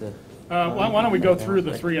ask? Why don't we go through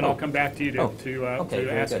the three, and I'll come back to you to ask your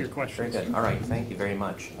Very questions. good. All right. Thank you very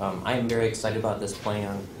much. I am very excited about this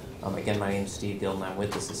plan. Again, my name is Steve Gild, and I'm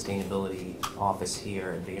with the Sustainability Office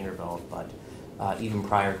here at Vanderbilt. But even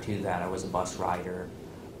prior to that, I was a bus rider,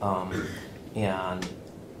 and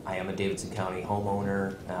I am a Davidson County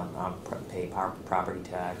homeowner. I pay property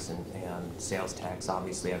tax and sales tax.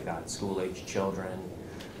 Obviously, I've got school-age children.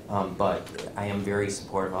 But I am very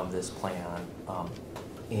supportive of this plan,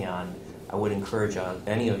 and I would encourage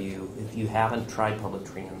any of you, if you haven't tried public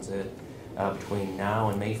transit between now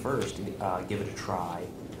and May 1st, give it a try.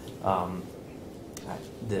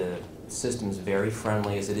 The system's very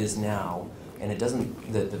friendly as it is now, and it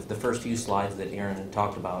doesn't. The first few slides that Erin had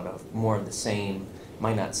talked about of more of the same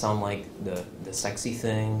might not sound like the sexy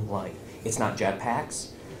thing, like it's not jetpacks.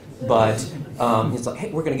 But it's like,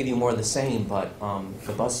 hey, we're going to give you more of the same, but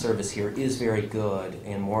the bus service here is very good,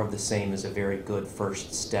 and more of the same is a very good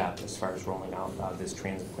first step as far as rolling out this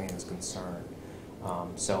transit plan is concerned.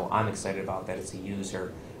 So I'm excited about that as a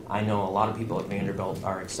user. I know a lot of people at Vanderbilt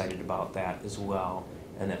are excited about that as well.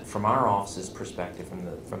 And that from our office's perspective, from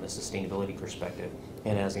the sustainability perspective,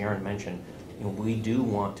 and as Erin mentioned, we do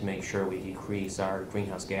want to make sure we decrease our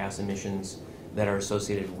greenhouse gas emissions that are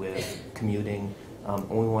associated with commuting. And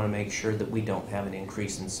we want to make sure that we don't have an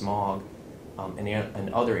increase in smog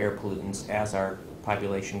and other air pollutants as our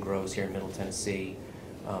population grows here in Middle Tennessee.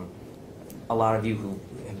 A lot of you who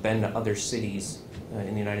have been to other cities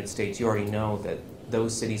in the United States, you already know that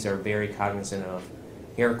those cities are very cognizant of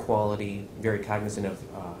air quality, very cognizant of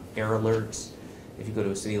air alerts. If you go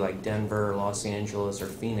to a city like Denver, Los Angeles, or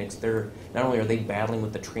Phoenix, not only are they battling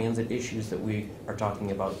with the transit issues that we are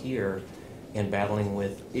talking about here and battling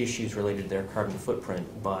with issues related to their carbon footprint,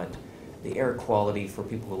 but the air quality for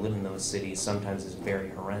people who live in those cities sometimes is very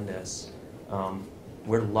horrendous.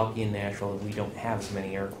 We're lucky in Nashville that we don't have as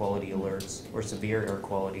many air quality alerts or severe air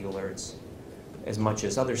quality alerts as much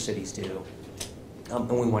as other cities do. And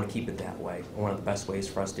we want to keep it that way. One of the best ways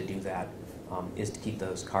for us to do that is to keep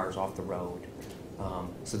those cars off the road.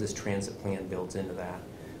 So this transit plan builds into that.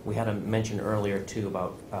 We had a mention earlier too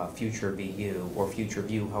about future VU or future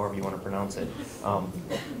view, however you want to pronounce it.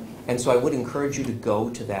 And so I would encourage you to go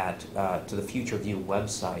to that, to the Future View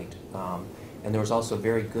website. And there was also a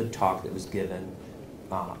very good talk that was given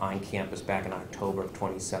on campus back in October of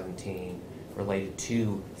 2017 related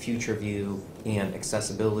to Future View and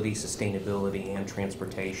accessibility, sustainability, and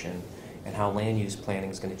transportation, and how land use planning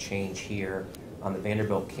is going to change here on the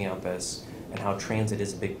Vanderbilt campus, and how transit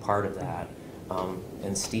is a big part of that.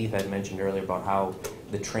 And Steve had mentioned earlier about how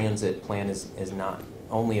the transit plan is not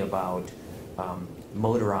only about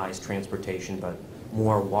motorized transportation, but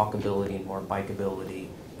more walkability and more bikeability,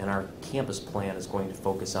 and our campus plan is going to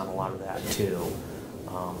focus on a lot of that too.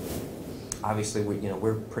 Obviously,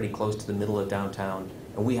 we're pretty close to the middle of downtown,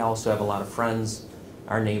 and we also have a lot of friends,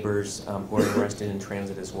 our neighbors, who are interested in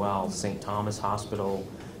transit as well. St. Thomas Hospital,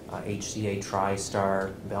 HCA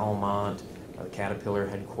TriStar, Belmont, the Caterpillar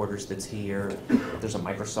headquarters that's here. There's a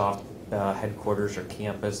Microsoft headquarters or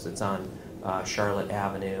campus that's on Charlotte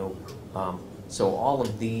Avenue. So all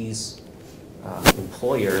of these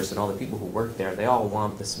employers and all the people who work there, they all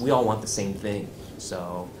want this. We all want the same thing.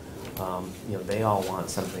 So they all want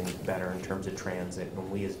something better in terms of transit,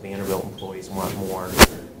 and we as Vanderbilt employees want more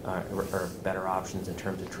or better options in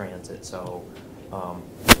terms of transit. So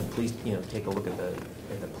please, take a look at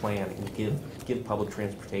the plan and give public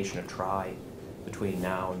transportation a try between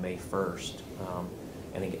now and May 1st.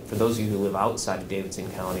 And again, for those of you who live outside of Davidson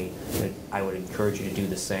County, I would encourage you to do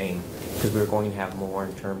the same, because we're going to have more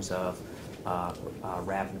in terms of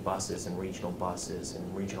rapid buses and regional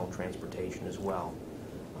transportation as well.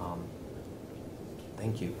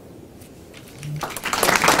 Thank you.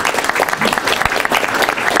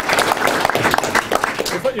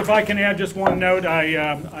 If I can add just one note,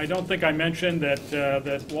 I don't think I mentioned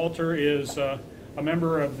that Walter is a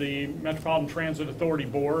member of the Metropolitan Transit Authority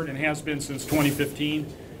Board and has been since 2015.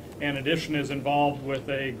 In addition, is involved with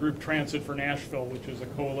a group, Transit for Nashville, which is a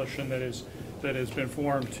coalition that has been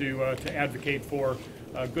formed to advocate for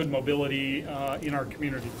good mobility in our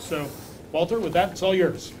community. So, Walter, with that, it's all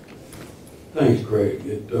yours. Thanks, Greg. I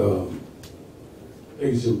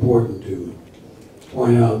think it's important to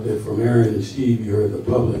point out that from Erin and Steve, you heard the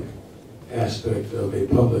public aspect of a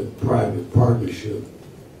public-private partnership.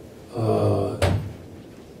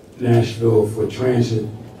 Nashville for Transit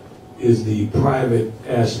is the private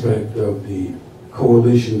aspect of the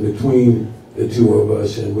coalition between the two of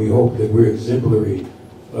us, and we hope that we're exemplary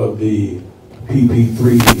of the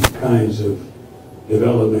PP3 kinds of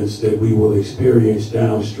developments that we will experience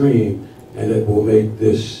downstream, and that will make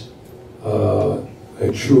this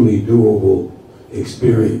a truly doable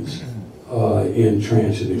experience in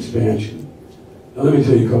transit expansion. Now let me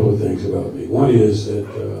tell you a couple of things about me. One is that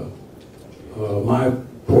my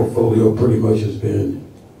portfolio pretty much has been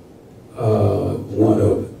one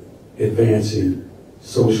of advancing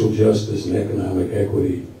social justice and economic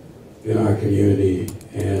equity in our community,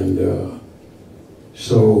 and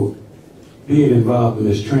so being involved in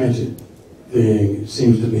this transit thing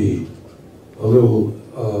seems to be a little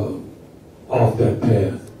off that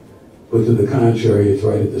path, but to the contrary, it's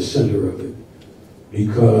right at the center of it,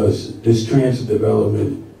 because this transit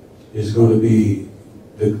development is going to be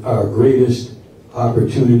our greatest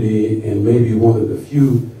opportunity, and maybe one of the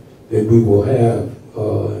few that we will have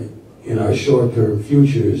in our short-term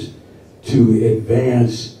futures, to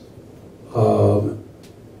advance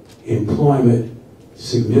employment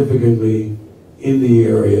significantly in the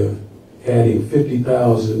area, adding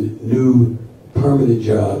 50,000 new permanent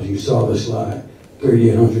jobs. You saw the slide,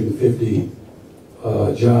 3,850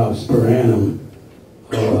 jobs per annum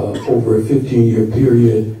over a 15-year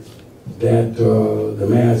period. That the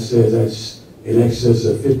math says that's in excess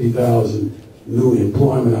of 50,000 new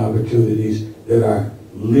employment opportunities that are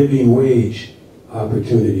living wage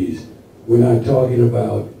opportunities. We're not talking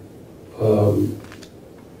about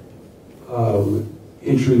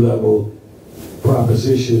entry-level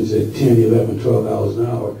propositions at $10, $11, $12 an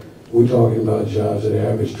hour. we're talking about jobs that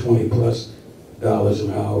average $20+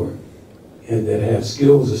 an hour and that have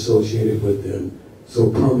skills associated with them, so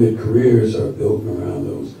permanent careers are built around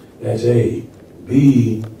those. That's A.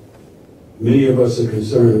 B, many of us are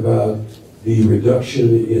concerned about the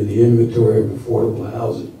reduction in the inventory of affordable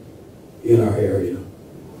housing in our area.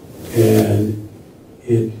 And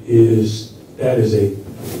that is a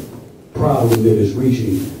problem that is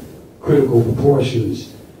reaching critical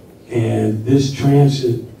proportions, and this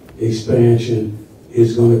transit expansion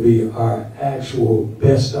is going to be our actual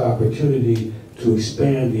best opportunity to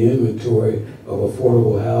expand the inventory of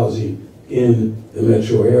affordable housing in the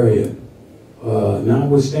metro area.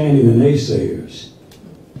 Notwithstanding the naysayers,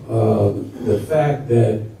 the fact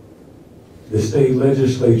that the state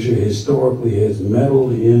legislature historically has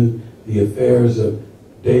meddled in the affairs of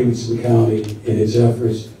Davidson County in its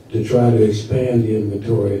efforts to try to expand the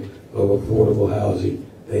inventory of affordable housing.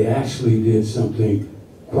 They actually did something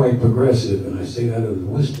quite progressive, and I say that as a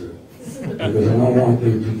whisper, because I don't want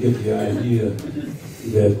them to get the idea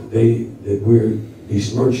that we're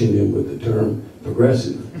besmirching them with the term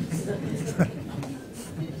progressive.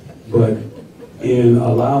 But in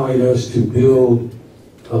allowing us to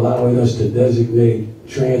designate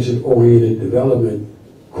transit-oriented development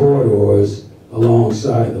corridors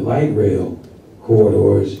alongside the light rail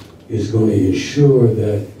corridors is going to ensure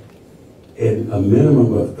that at a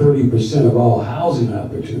minimum of 30% of all housing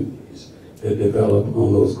opportunities that develop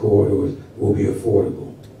on those corridors will be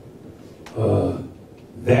affordable.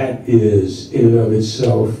 That is, in and of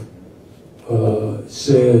itself,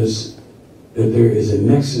 says that there is a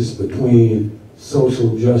nexus between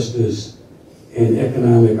social justice and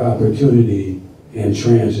economic opportunity and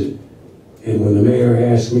transit. And when the mayor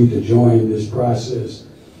asked me to join this process,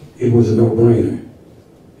 it was a no-brainer.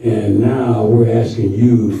 And now we're asking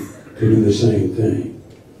you to do the same thing,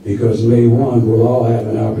 because May 1, we'll all have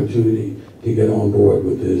an opportunity to get on board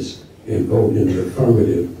with this and vote in the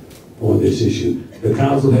affirmative on this issue. The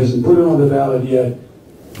council hasn't put it on the ballot yet,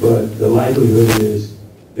 but the likelihood is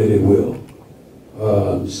that it will.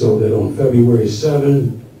 So that on February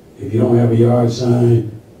 7, if you don't have a yard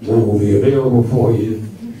sign, one will be available for you.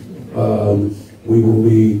 We will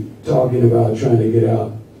be talking about trying to get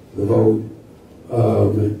out the vote.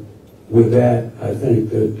 With that, I think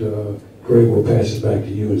that Greg will pass it back to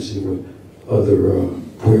you and see what other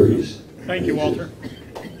queries. Thank you, Walter.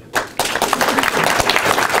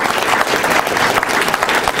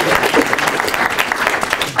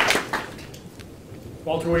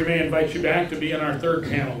 Walter, we may invite you back to be in our third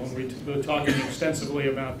panel when we're talking extensively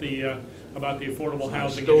about the affordable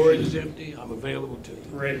housing. Storage is empty. I'm available to you.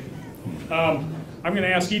 Great. I'm going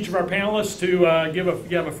to ask each of our panelists to give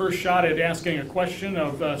a first shot at asking a question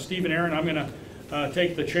of Steve and Erin. I'm going to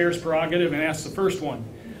take the chair's prerogative and ask the first one.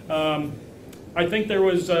 I think there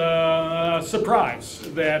was a surprise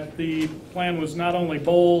that the plan was not only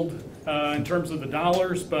bold in terms of the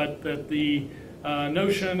dollars, but that the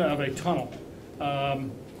notion of a tunnel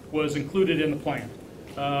was included in the plan.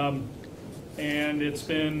 And it's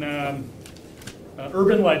been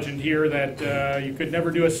urban legend here that you could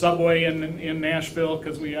never do a subway in Nashville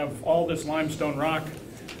because we have all this limestone rock.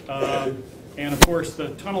 And of course the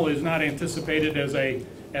tunnel is not anticipated as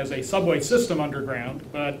a subway system underground,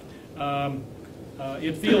 but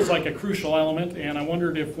it feels like a crucial element, and I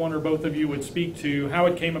wondered if one or both of you would speak to how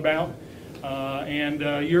it came about and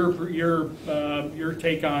your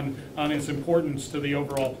take on its importance to the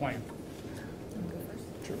overall plan.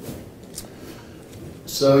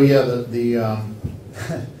 So yeah,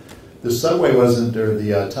 the subway wasn't, or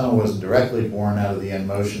the tunnel wasn't directly born out of the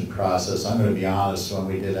N-Motion process. I'm going to be honest, when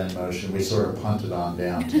we did N-Motion, we sort of punted on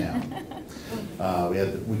downtown.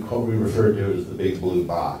 We referred to it as the big blue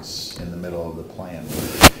box in the middle of the plan.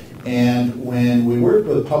 And when we worked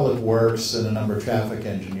with Public Works and a number of traffic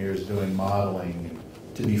engineers doing modeling,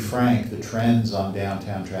 to be frank, the trends on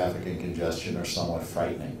downtown traffic and congestion are somewhat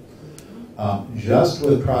frightening. Just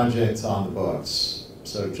with projects on the books,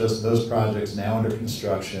 so just those projects now under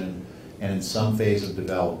construction and in some phase of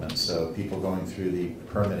development, so people going through the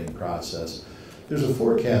permitting process, there's a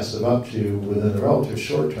forecast of up to, within the relative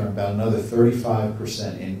short term, about another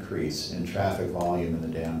 35% increase in traffic volume in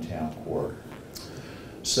the downtown core.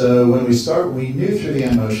 So when we knew through the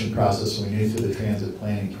N-Motion process, we knew through the transit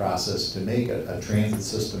planning process to make a transit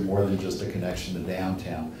system more than just a connection to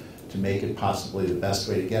downtown, to make it possibly the best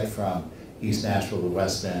way to get from East Nashville to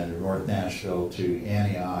West End or North Nashville to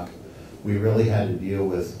Antioch. We really had to deal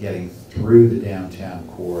with getting through the downtown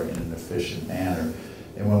core in an efficient manner.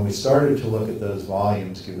 And when we started to look at those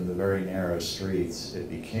volumes, given the very narrow streets, it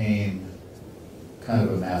became kind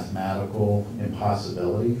of a mathematical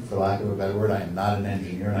impossibility, for lack of a better word. I am not an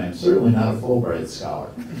engineer, and I am certainly not a Fulbright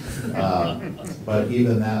scholar. But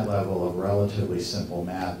even that level of relatively simple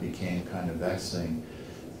math became kind of vexing.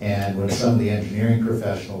 And when some of the engineering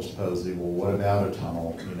professionals posed the, well, what about a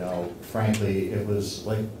tunnel? You know, frankly, it was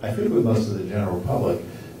like, I think with most of the general public,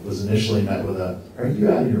 it was initially met with a, are you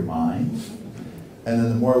out of your mind? And then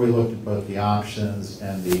the more we looked at both the options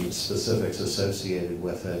and the specifics associated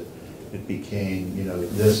with it, it became, you know,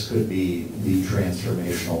 this could be the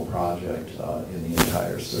transformational project in the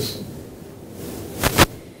entire system.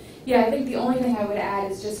 Yeah, I think the only thing I would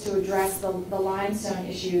add is just to address the limestone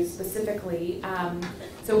issues specifically.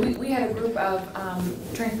 So we had a group of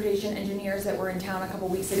transportation engineers that were in town a couple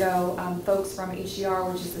weeks ago, folks from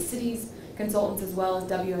HDR, which is the city's consultants, as well as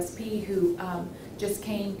WSP, who just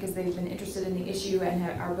came because they've been interested in the issue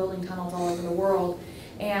and are building tunnels all over the world.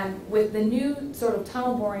 And with the new sort of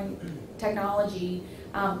tunnel boring technology,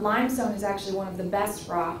 limestone is actually one of the best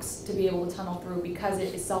rocks to be able to tunnel through because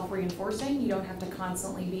it is self-reinforcing. You don't have to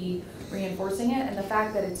constantly be reinforcing it. And the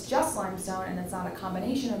fact that it's just limestone and it's not a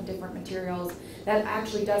combination of different materials, that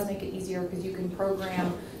actually does make it easier because you can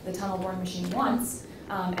program the tunnel boring machine once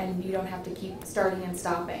and you don't have to keep starting and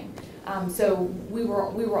stopping. So we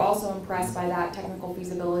were also impressed by that technical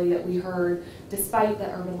feasibility that we heard, despite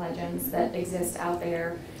the urban legends that exist out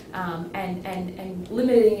there. And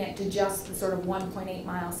limiting it to just the sort of 1.8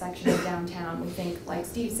 mile section of downtown, we think, like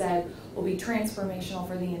Steve said, will be transformational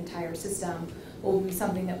for the entire system. Will be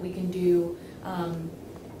something that we can do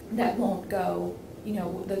that won't go, you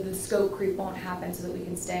know, the scope creep won't happen, so that we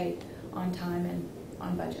can stay on time and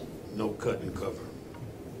on budget. No cut and cover.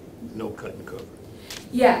 No cut and cover.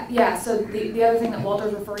 Yeah. So the other thing that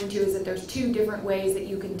Walter's referring to is that there's two different ways that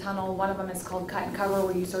you can tunnel. One of them is called cut and cover,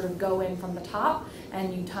 where you sort of go in from the top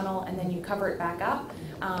and you tunnel and then you cover it back up.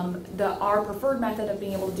 Our preferred method of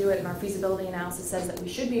being able to do it, and our feasibility analysis says that we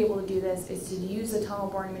should be able to do this, is to use a tunnel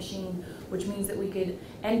boring machine, which means that we could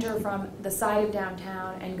enter from the side of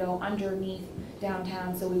downtown and go underneath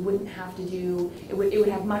downtown, so we wouldn't have to do, it would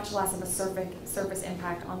have much less of a surface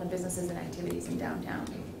impact on the businesses and activities in downtown.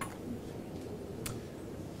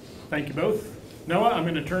 Thank you both. Noah, I'm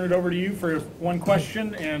going to turn it over to you for one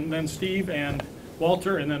question, and then Steve and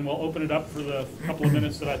Walter, and then we'll open it up for the couple of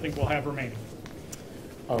minutes that I think we'll have remaining.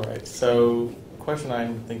 All right, so question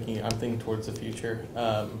I'm thinking towards the future.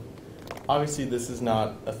 Obviously, this is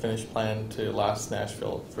not a finished plan to last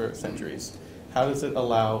Nashville for centuries. How does it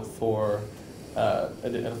allow for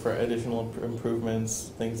additional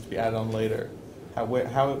improvements, things to be added on later?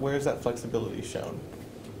 Where is that flexibility shown?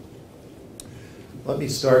 Let me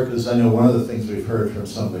start, because I know one of the things we've heard from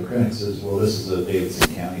some of the critics is, well, this is a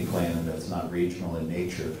Davidson County plan and it's not regional in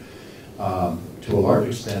nature. To a large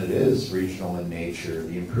extent, it is regional in nature.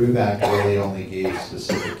 The IMPROVE Act really only gave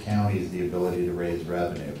specific counties the ability to raise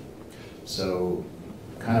revenue. So,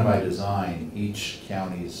 kind of by design, each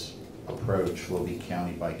county's approach will be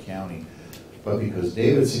county by county. But because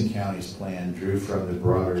Davidson County's plan drew from the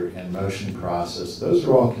broader in-motion process, those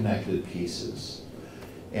are all connected pieces.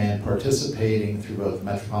 And participating through both the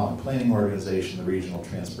Metropolitan Planning Organization, the Regional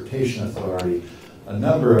Transportation Authority, a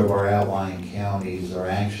number of our outlying counties are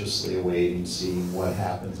anxiously awaiting seeing what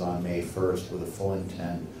happens on May 1st with a full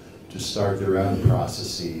intent to start their own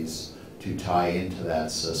processes to tie into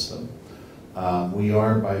that system. We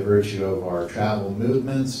are, by virtue of our travel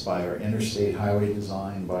movements, by our interstate highway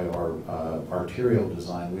design, by our arterial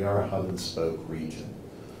design, we are a hub and spoke region.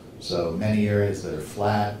 So many areas that are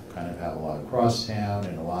flat kind of have a lot of crosstown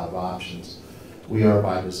and a lot of options. We are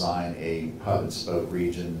by design a hub and spoke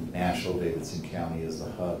region. Nashville, Davidson County is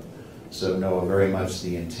the hub. So no, very much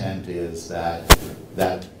the intent is that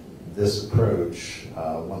this approach,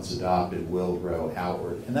 once adopted, will grow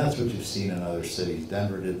outward. And that's what you've seen in other cities.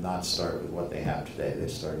 Denver did not start with what they have today. They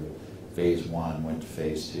started with phase 1, went to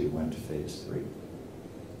phase 2, went to phase 3.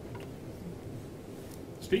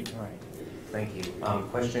 Steve? All right. Thank you.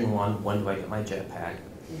 Question one, when do I get my jetpack?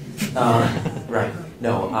 Right.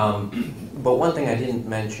 No, but one thing I didn't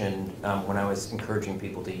mention when I was encouraging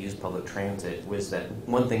people to use public transit was that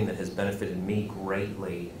one thing that has benefited me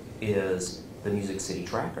greatly is the Music City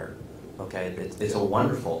Tracker. Okay, it's a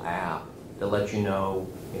wonderful app that lets you know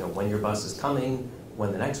when your bus is coming,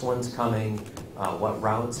 when the next one's coming, what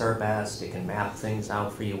routes are best. It can map things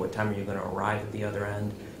out for you. What time are you going to arrive at the other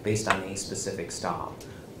end based on a specific stop.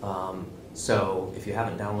 So if you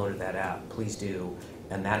haven't downloaded that app, please do.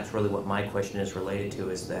 And that's really what my question is related to,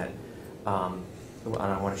 is that, and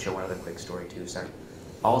I want to share one other quick story too, sorry.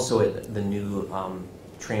 Also at the new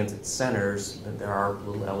transit centers, there are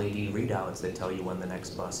little LED readouts that tell you when the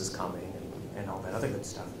next bus is coming and all that other good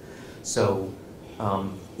stuff. So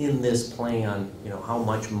in this plan, how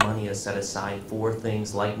much money is set aside for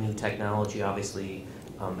things like new technology. Obviously,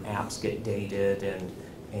 apps get dated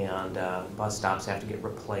and bus stops have to get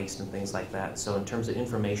replaced and things like that. So in terms of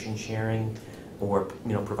information sharing or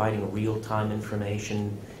providing real-time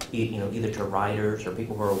information, either to riders or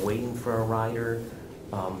people who are waiting for a rider,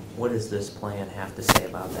 what does this plan have to say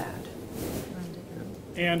about that?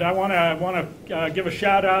 And I want to give a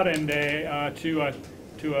shout out and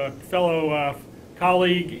to a fellow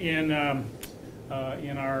colleague in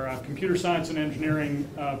our computer science and engineering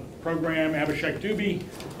program, Abhishek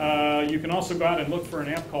Dubey. You can also go out and look for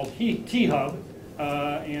an app called T-Hub,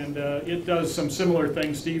 and it does some similar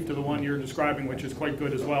things, Steve, to the one you're describing, which is quite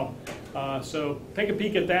good as well. So take a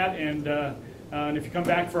peek at that, and if you come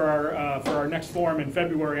back for our next forum in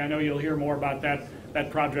February, I know you'll hear more about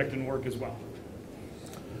that project and work as well.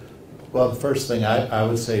 Well, the first thing I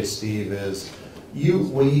would say, Steve, is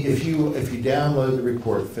if you download the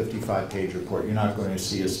report, 55-page report, you're not going to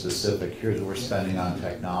see a specific, here's what we're spending on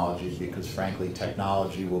technology, because frankly,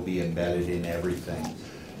 technology will be embedded in everything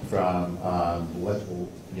from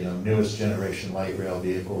newest generation light rail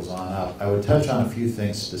vehicles on up. I would touch on a few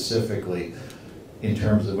things specifically in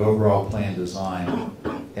terms of overall plan design.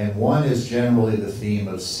 And one is generally the theme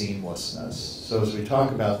of seamlessness. So as we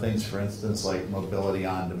talk about things, for instance, like mobility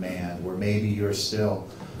on demand, where maybe you're still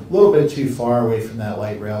a little bit too far away from that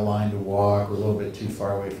light rail line to walk, or a little bit too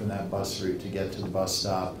far away from that bus route to get to the bus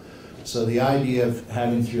stop. So the idea of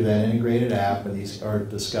having through that integrated app, and these are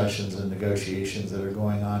discussions and negotiations that are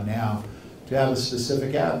going on now, to have a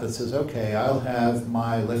specific app that says, okay, I'll have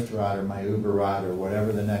my Lyft ride or my Uber ride or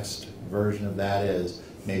whatever the next version of that is.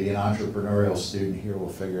 Maybe an entrepreneurial student here will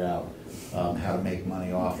figure out how to make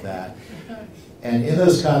money off that. And in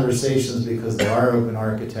those conversations, because they are open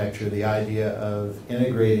architecture, the idea of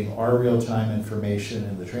integrating our real-time information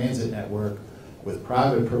in the transit network with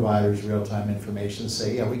private providers' real-time information,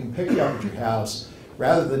 say, yeah, we can pick you up at your house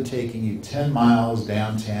rather than taking you 10 miles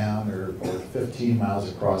downtown or 15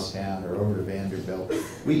 miles across town or over to Vanderbilt.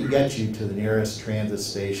 We can get you to the nearest transit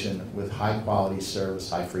station with high-quality service,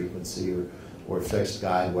 high frequency, or fixed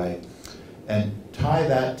guideway, and tie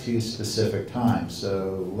that to specific times.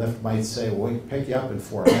 So Lyft might say, well, we can pick you up in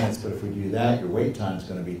 4 minutes, but if we do that, your wait time is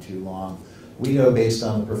going to be too long. We know based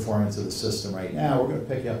on the performance of the system right now, we're going to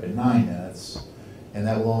pick you up in 9 minutes, and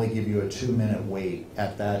that will only give you a 2-minute wait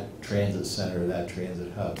at that transit center or that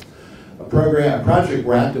transit hub. A project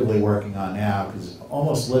we're actively working on now, because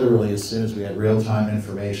almost literally as soon as we had real-time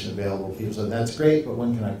information available, people said, that's great, but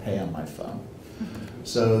when can I pay on my phone?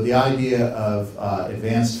 So the idea of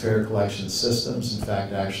advanced fare collection systems, in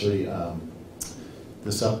fact, actually,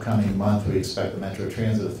 this upcoming month, we expect the Metro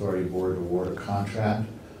Transit Authority Board to award a contract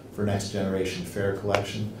for next generation fare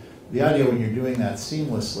collection. The idea when you're doing that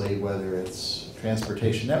seamlessly, whether it's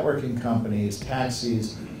transportation networking companies,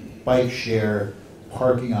 taxis, bike share,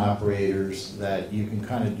 parking operators, that you can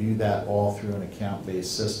kind of do that all through an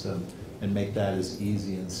account-based system and make that as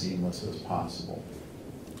easy and seamless as possible.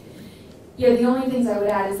 Yeah, the only things I would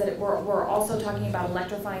add is that we're also talking about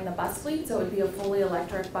electrifying the bus fleet, so it would be a fully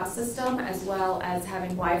electric bus system, as well as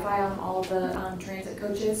having Wi-Fi on all of the transit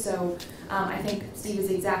coaches. So I think Steve is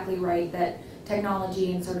exactly right that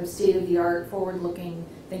technology and sort of state-of-the-art, forward-looking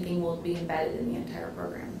thinking will be embedded in the entire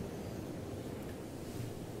program.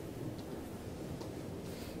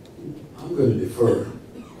 I'm going to defer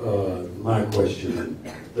my question.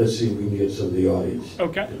 Let's see if we can get some of the audience to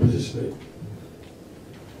participate.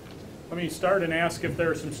 Let me start and ask if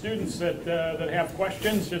there are some students that have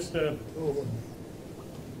questions. Just right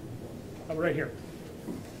here.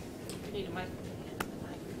 You need a mic.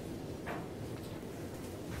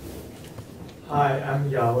 Hi, I'm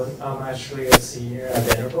Yao. I'm actually a senior at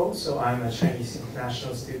Vanderbilt, so I'm a Chinese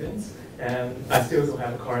international student, and I still don't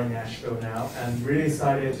have a car in Nashville now. I'm really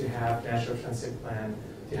excited to have Nashville Transit Plan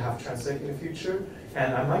to have transit in the future.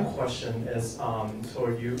 And my question is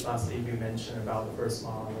for you, Steve, you mentioned about the first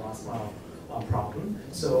mile and the last mile problem.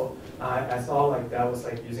 So I thought like that was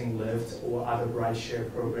like using Lyft or other rideshare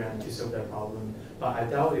program to solve that problem. But I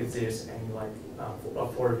doubt if there's any like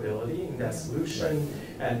affordability in that solution.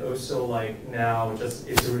 And also like now, just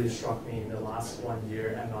it really struck me in the last 1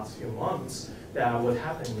 year and last few months that what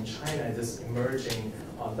happened in China is this emerging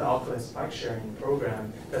the Oculus bike sharing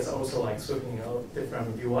program that's also like sweeping out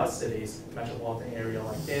different U.S. cities, metropolitan area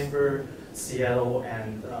like Denver, Seattle,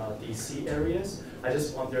 and DC areas. I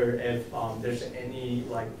just wonder if there's any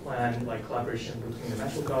like plan, like collaboration between the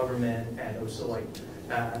metro government and also like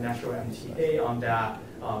Nashville MTA on that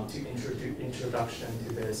to introduction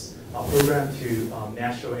to this program to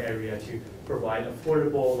Nashville area to provide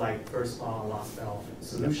affordable like first mile, last mile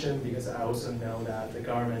solution, because I also know that the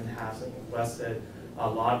government has invested a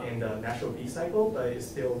lot in the Nashville B-cycle, but it's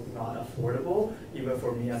still not affordable. Even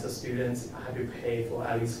for me as a student, I have to pay for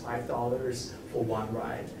at least $5 for one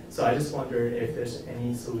ride. So I just wonder if there's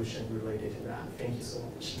any solution related to that. Thank you so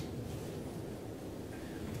much.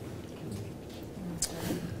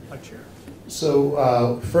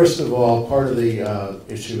 So first of all, part of the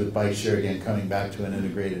issue with bike share, again, coming back to an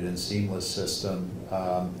integrated and seamless system,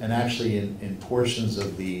 and actually in portions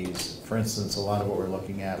of these, for instance, a lot of what we're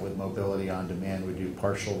looking at with mobility on demand would do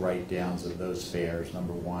partial write-downs of those fares,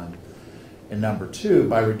 number one. And number two,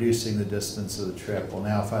 by reducing the distance of the trip. Well,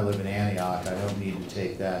 now if I live in Antioch, I don't need to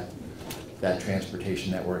take that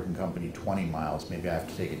transportation networking company 20 miles. Maybe I have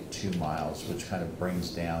to take it 2 miles, which kind of brings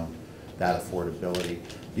down that affordability.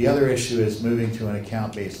 The other issue is moving to an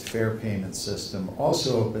account-based fare payment system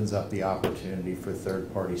also opens up the opportunity for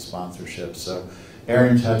third-party sponsorship. So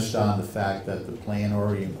Erin touched on the fact that the plan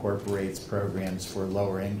already incorporates programs for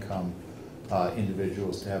lower-income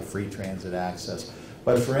individuals to have free transit access.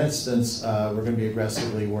 But for instance, we're going to be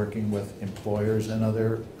aggressively working with employers and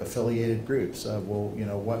other affiliated groups. Well, you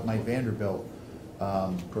know, what might Vanderbilt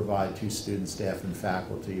provide to students, staff, and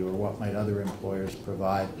faculty, or what might other employers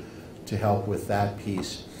provide to help with that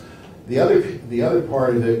piece? The other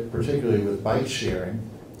part of it, particularly with bike sharing,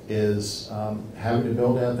 is having to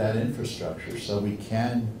build out that infrastructure so we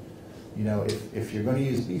can, you know, if you're going to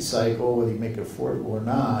use B-cycle, whether you make it affordable or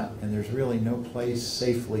not, and there's really no place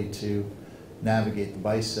safely to navigate the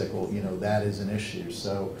bicycle, you know, that is an issue.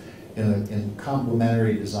 So in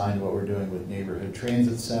complementary design, what we're doing with neighborhood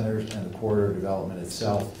transit centers and the corridor development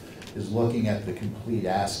itself is looking at the complete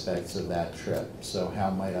aspects of that trip. So how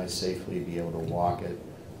might I safely be able to walk it,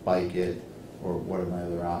 bike it, or what are my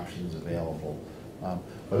other options available?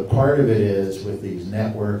 But part of it is with these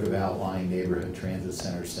network of outlying neighborhood transit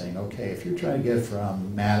centers saying, okay, if you're trying to get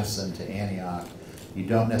from Madison to Antioch, you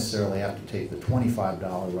don't necessarily have to take the $25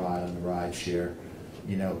 ride on the ride share.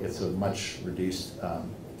 You know, it's a much reduced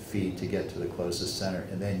fee to get to the closest center,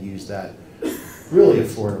 and then use that really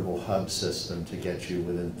affordable hub system to get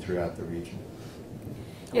you throughout the region.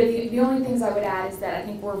 Yeah, the only things I would add is that I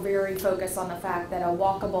think we're very focused on the fact that a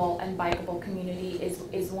walkable and bikeable community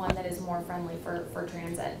is one that is more friendly for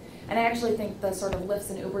transit. And I actually think the sort of Lyfts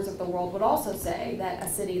and Ubers of the world would also say that a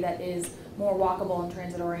city that is more walkable and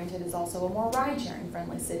transit oriented is also a more ride sharing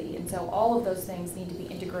friendly city. And so all of those things need to be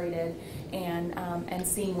integrated and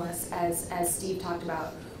seamless, as Steve talked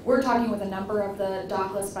about. We're talking with a number of the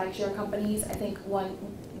dockless bike share companies. I think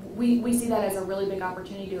we see that as a really big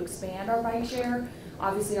opportunity to expand our bike share.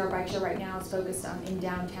 Obviously, our bike share right now is focused in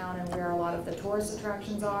downtown and where a lot of the tourist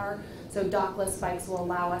attractions are. So dockless bikes will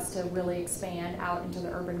allow us to really expand out into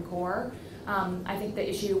the urban core. I think the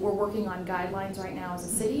issue, we're working on guidelines right now as a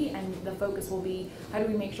city, and the focus will be how do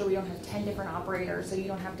we make sure we don't have 10 different operators, so you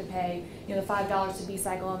don't have to pay, you know, the $5 to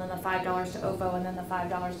B-cycle and then the $5 to OFO and then the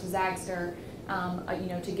 $5 to Zagster, you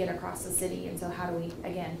know, to get across the city. And so how do we,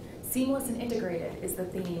 again, seamless and integrated is the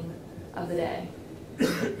theme of the day.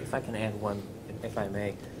 If I can add one, if I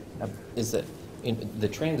may, is that the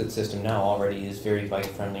transit system now already is very bike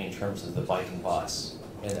friendly in terms of the bike and bus.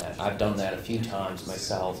 And I've done that a few times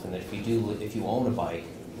myself. And if you own a bike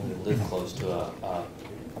and you live close to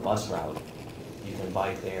a bus route, you can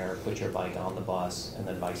bike there, put your bike on the bus, and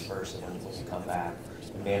then vice versa when you come back.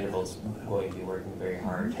 And Vanderbilt's going to be working very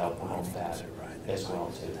hard to help promote that as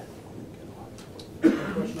well too.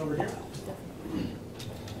 Question over here.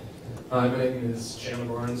 Hi, my name is Chandler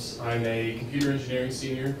Barnes. I'm a computer engineering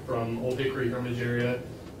senior from Old Hickory, Hermitage area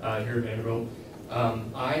here at Vanderbilt.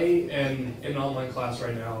 I am in an online class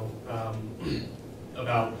right now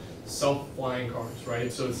about self-flying cars,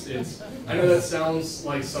 right? So it's I know that sounds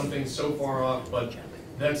like something so far off, but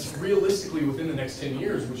that's realistically within the next 10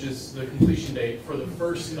 years, which is the completion date for the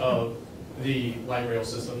first of the light rail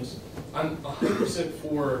systems. I'm 100%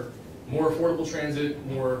 for more affordable transit,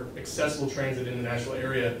 more accessible transit in the Nashville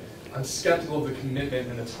area. I'm skeptical of the commitment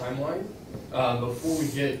and the timeline before we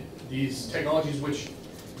get these technologies, which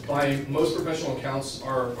by most professional accounts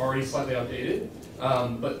are already slightly outdated.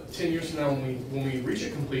 But 10 years from now, when we reach a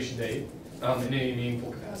completion date in any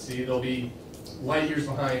meaningful capacity, they'll be light years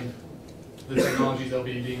behind the technologies that'll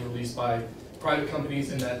be being released by private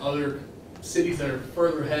companies, and that other cities that are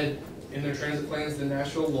further ahead in their transit plans than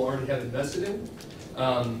Nashville will already have invested in.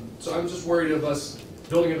 So I'm just worried of us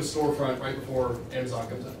building up a storefront right before Amazon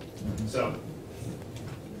comes out. So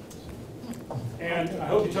And I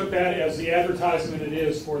hope you took that as the advertisement it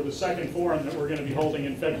is for the second forum that we're going to be holding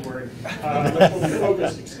in February, which will be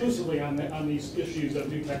focused exclusively on these issues of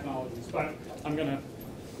new technologies. But I'm going to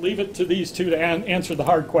leave it to these two to answer the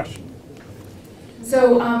hard question.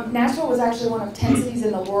 So Nashville was actually one of 10 cities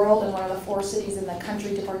in the world and one of the 4 cities in the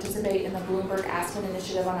country to participate in the Bloomberg Aspen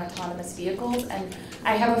Initiative on autonomous vehicles. And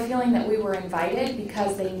I have a feeling that we were invited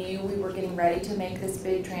because they knew we were getting ready to make this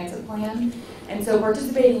big transit plan. And so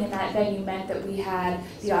participating in that venue meant that we had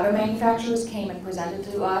the auto manufacturers came and presented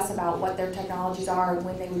to us about what their technologies are and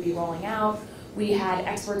when they would be rolling out. We had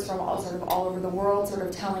experts from all over the world sort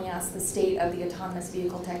of telling us the state of the autonomous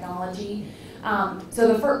vehicle technology. So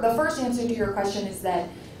the first answer to your question is that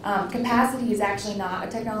capacity is actually not a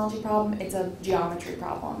technology problem, it's a geometry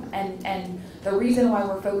problem. And the reason why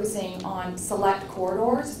we're focusing on select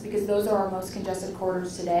corridors is because those are our most congested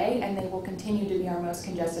corridors today, and they will continue to be our most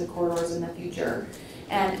congested corridors in the future.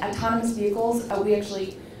 And autonomous vehicles, we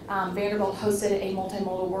actually, Vanderbilt hosted a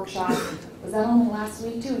multimodal workshop, was that only last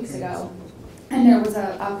week, 2 weeks ago? And there was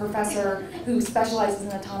a professor who specializes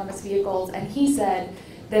in autonomous vehicles, and he said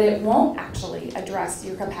that it won't actually address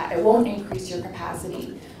your capacity, it won't increase your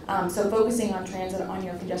capacity. So focusing on transit on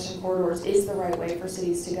your congestion corridors is the right way for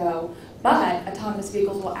cities to go. But autonomous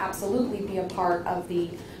vehicles will absolutely be a part of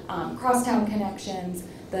the crosstown connections,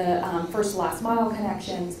 the first to last mile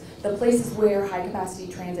connections, the places where high capacity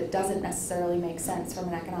transit doesn't necessarily make sense from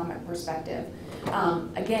an economic perspective.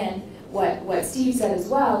 Again, what Steve said as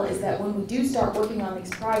well is that when we do start working on these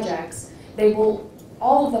projects,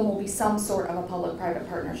 all of them will be some sort of a public-private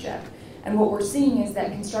partnership. And what we're seeing is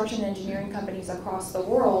that construction engineering companies across the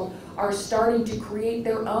world are starting to create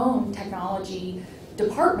their own technology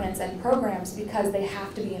departments and programs because they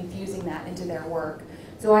have to be infusing that into their work.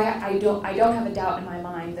 So I don't have a doubt in my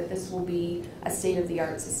mind that this will be a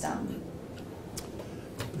state-of-the-art system.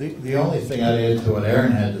 The only thing I'd add to what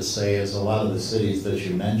Erin had to say is a lot of the cities that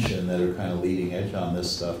you mentioned that are kind of leading edge on this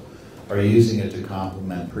stuff are using it to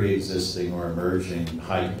complement pre-existing or emerging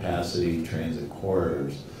high-capacity transit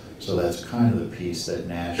corridors. So that's kind of the piece that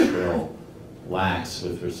Nashville lacks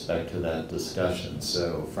with respect to that discussion.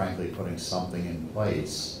 So frankly, putting something in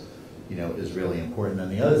place, is really important.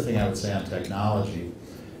 And the other thing I would say on technology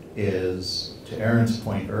is, to Erin's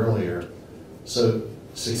point earlier, so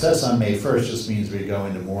success on May 1st just means we go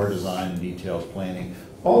into more design and detailed planning.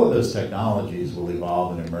 All of those technologies will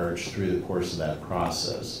evolve and emerge through the course of that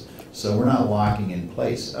process. So we're not locking in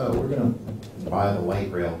place, we're going to buy the light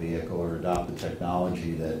rail vehicle or adopt the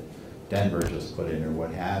technology that Denver just put in or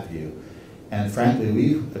what have you. And frankly,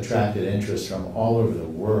 we've attracted interest from all over the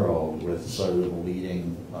world with sort of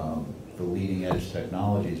the leading edge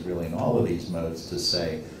technologies really in all of these modes to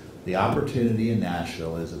say the opportunity in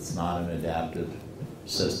Nashville is it's not an adaptive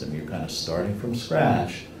system. You're kind of starting from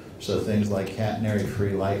scratch. So things like catenary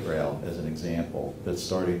free light rail, as an example, that's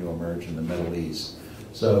starting to emerge in the Middle East.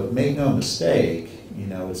 So make no mistake,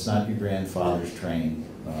 it's not your grandfather's train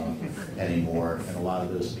anymore, and a lot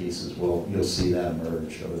of those pieces you'll see that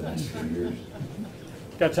emerge over the next few years.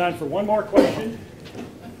 Got time for one more question.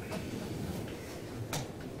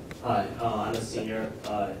 Hi, I'm a senior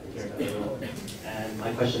here at Gild, and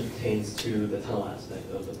my question pertains to the tunnel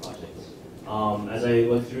aspect of the project. As I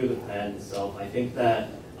look through the plan itself, I think that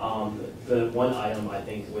the one item I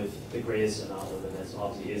think with the greatest amount of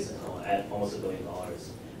municipality is the tunnel at almost $1 billion.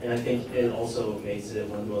 And I think it also makes it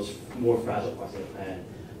one of the more fragile parts of the plan.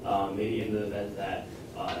 Maybe in the event that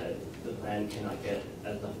the plan cannot get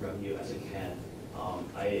as much revenue as it can.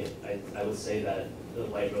 I would say that the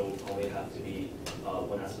light rail would probably have to be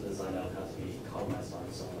one aspect of design that would have to be compromised on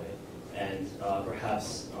in some way. And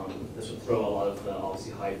perhaps this would throw a lot of the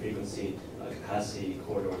obviously high frequency capacity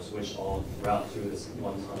corridors, which all route through this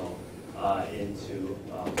one tunnel, into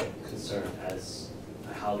concern as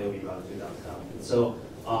how they will be routed through downtown. And so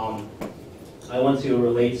I want to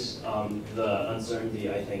relate the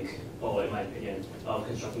uncertainty, I think, in my opinion, of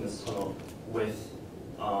constructing this tunnel with,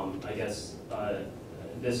 I guess,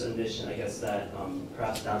 this admission, I guess, that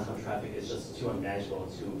perhaps downtown traffic is just too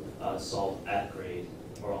unmanageable to solve at grade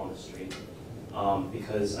or on the street.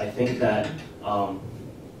 Because I think that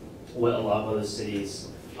what a lot of other cities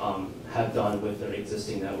have done with their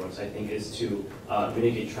existing networks, I think, is to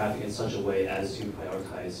mitigate traffic in such a way as to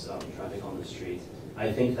prioritize traffic on the street.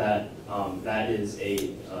 I think that that is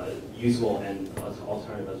a usable and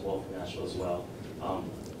alternative as well for Nashville as well.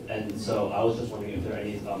 And so I was just wondering if there are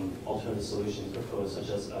any alternative solutions proposed, such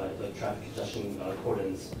as like traffic congestion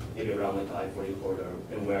cordons, maybe around like the I-40 corridor,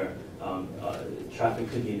 and where traffic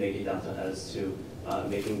could be mitigated downtown as to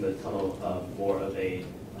making the tunnel more of a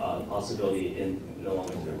possibility in the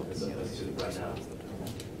longer term as opposed to right now.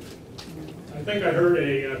 I think I heard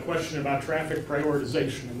a question about traffic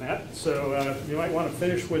prioritization in that, so you might want to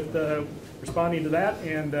finish with responding to that,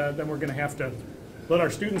 and then we're going to have to let our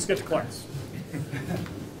students get to class.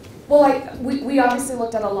 Well, we obviously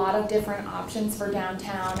looked at a lot of different options for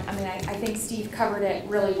downtown. I mean, I think Steve covered it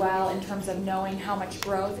really well in terms of knowing how much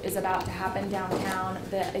growth is about to happen downtown,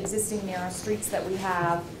 the existing narrow streets that we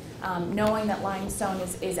have, knowing that limestone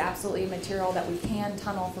is absolutely a material that we can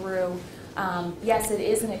tunnel through. Yes, it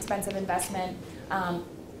is an expensive investment.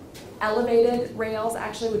 Elevated rails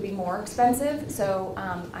actually would be more expensive, so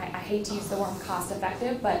I hate to use the word cost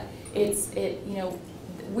effective, but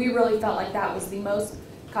we really felt like that was the most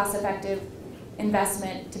cost-effective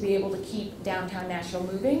investment to be able to keep downtown Nashville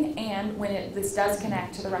moving, and when this does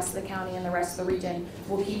connect to the rest of the county and the rest of the region,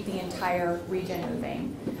 we'll keep the entire region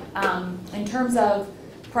moving. In terms of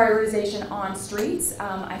prioritization on streets,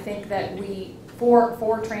 I think that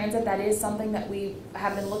for transit, that is something that we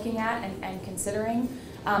have been looking at and considering.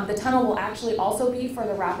 The tunnel will actually also be for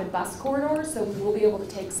the rapid bus corridor, so we will be able to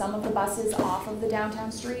take some of the buses off of the downtown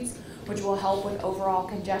streets, which will help with overall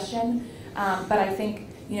congestion. But I think,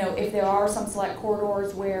 if there are some select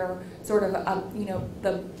corridors where sort of,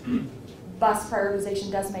 the bus prioritization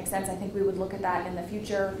does make sense, I think we would look at that in the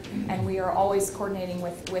future. And we are always coordinating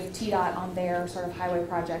with TDOT on their sort of highway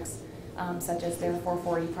projects, such as their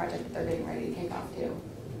 440 project that they're getting ready to kick off too.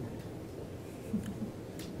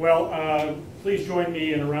 Well, please join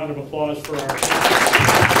me in a round of applause for our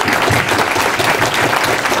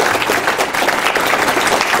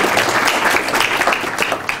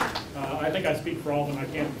I think I speak for all of them. I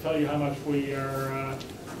can't tell you how much we are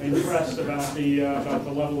impressed about the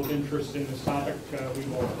level of interest in this topic.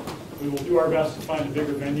 We will do our best to find a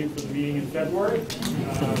bigger venue for the meeting in February.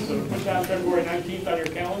 So put down February 19th on your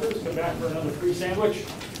calendars. Come back for another free sandwich,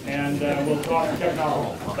 and we'll talk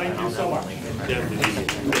technology. Thank you so much.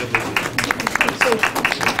 So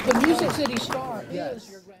the Music City Star is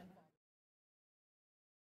your grand.